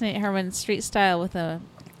assassinate Herman street style with a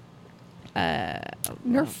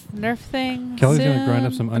Nerf thing. Kelly's going to soon. grind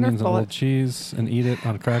up some onions and a little bullet. cheese and eat it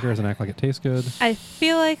on crackers and act like it tastes good. I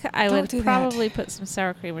feel like I Don't would do that. probably put some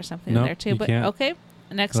sour cream or something in Nope, there too. you But can't. okay,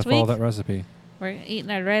 next Gotta follow week that recipe. we're eating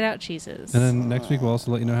our dried out cheeses. And then next week we'll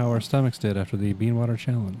also let you know how our stomachs did after the bean water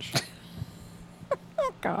challenge.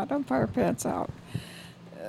 Oh, God, I'm fire pants out.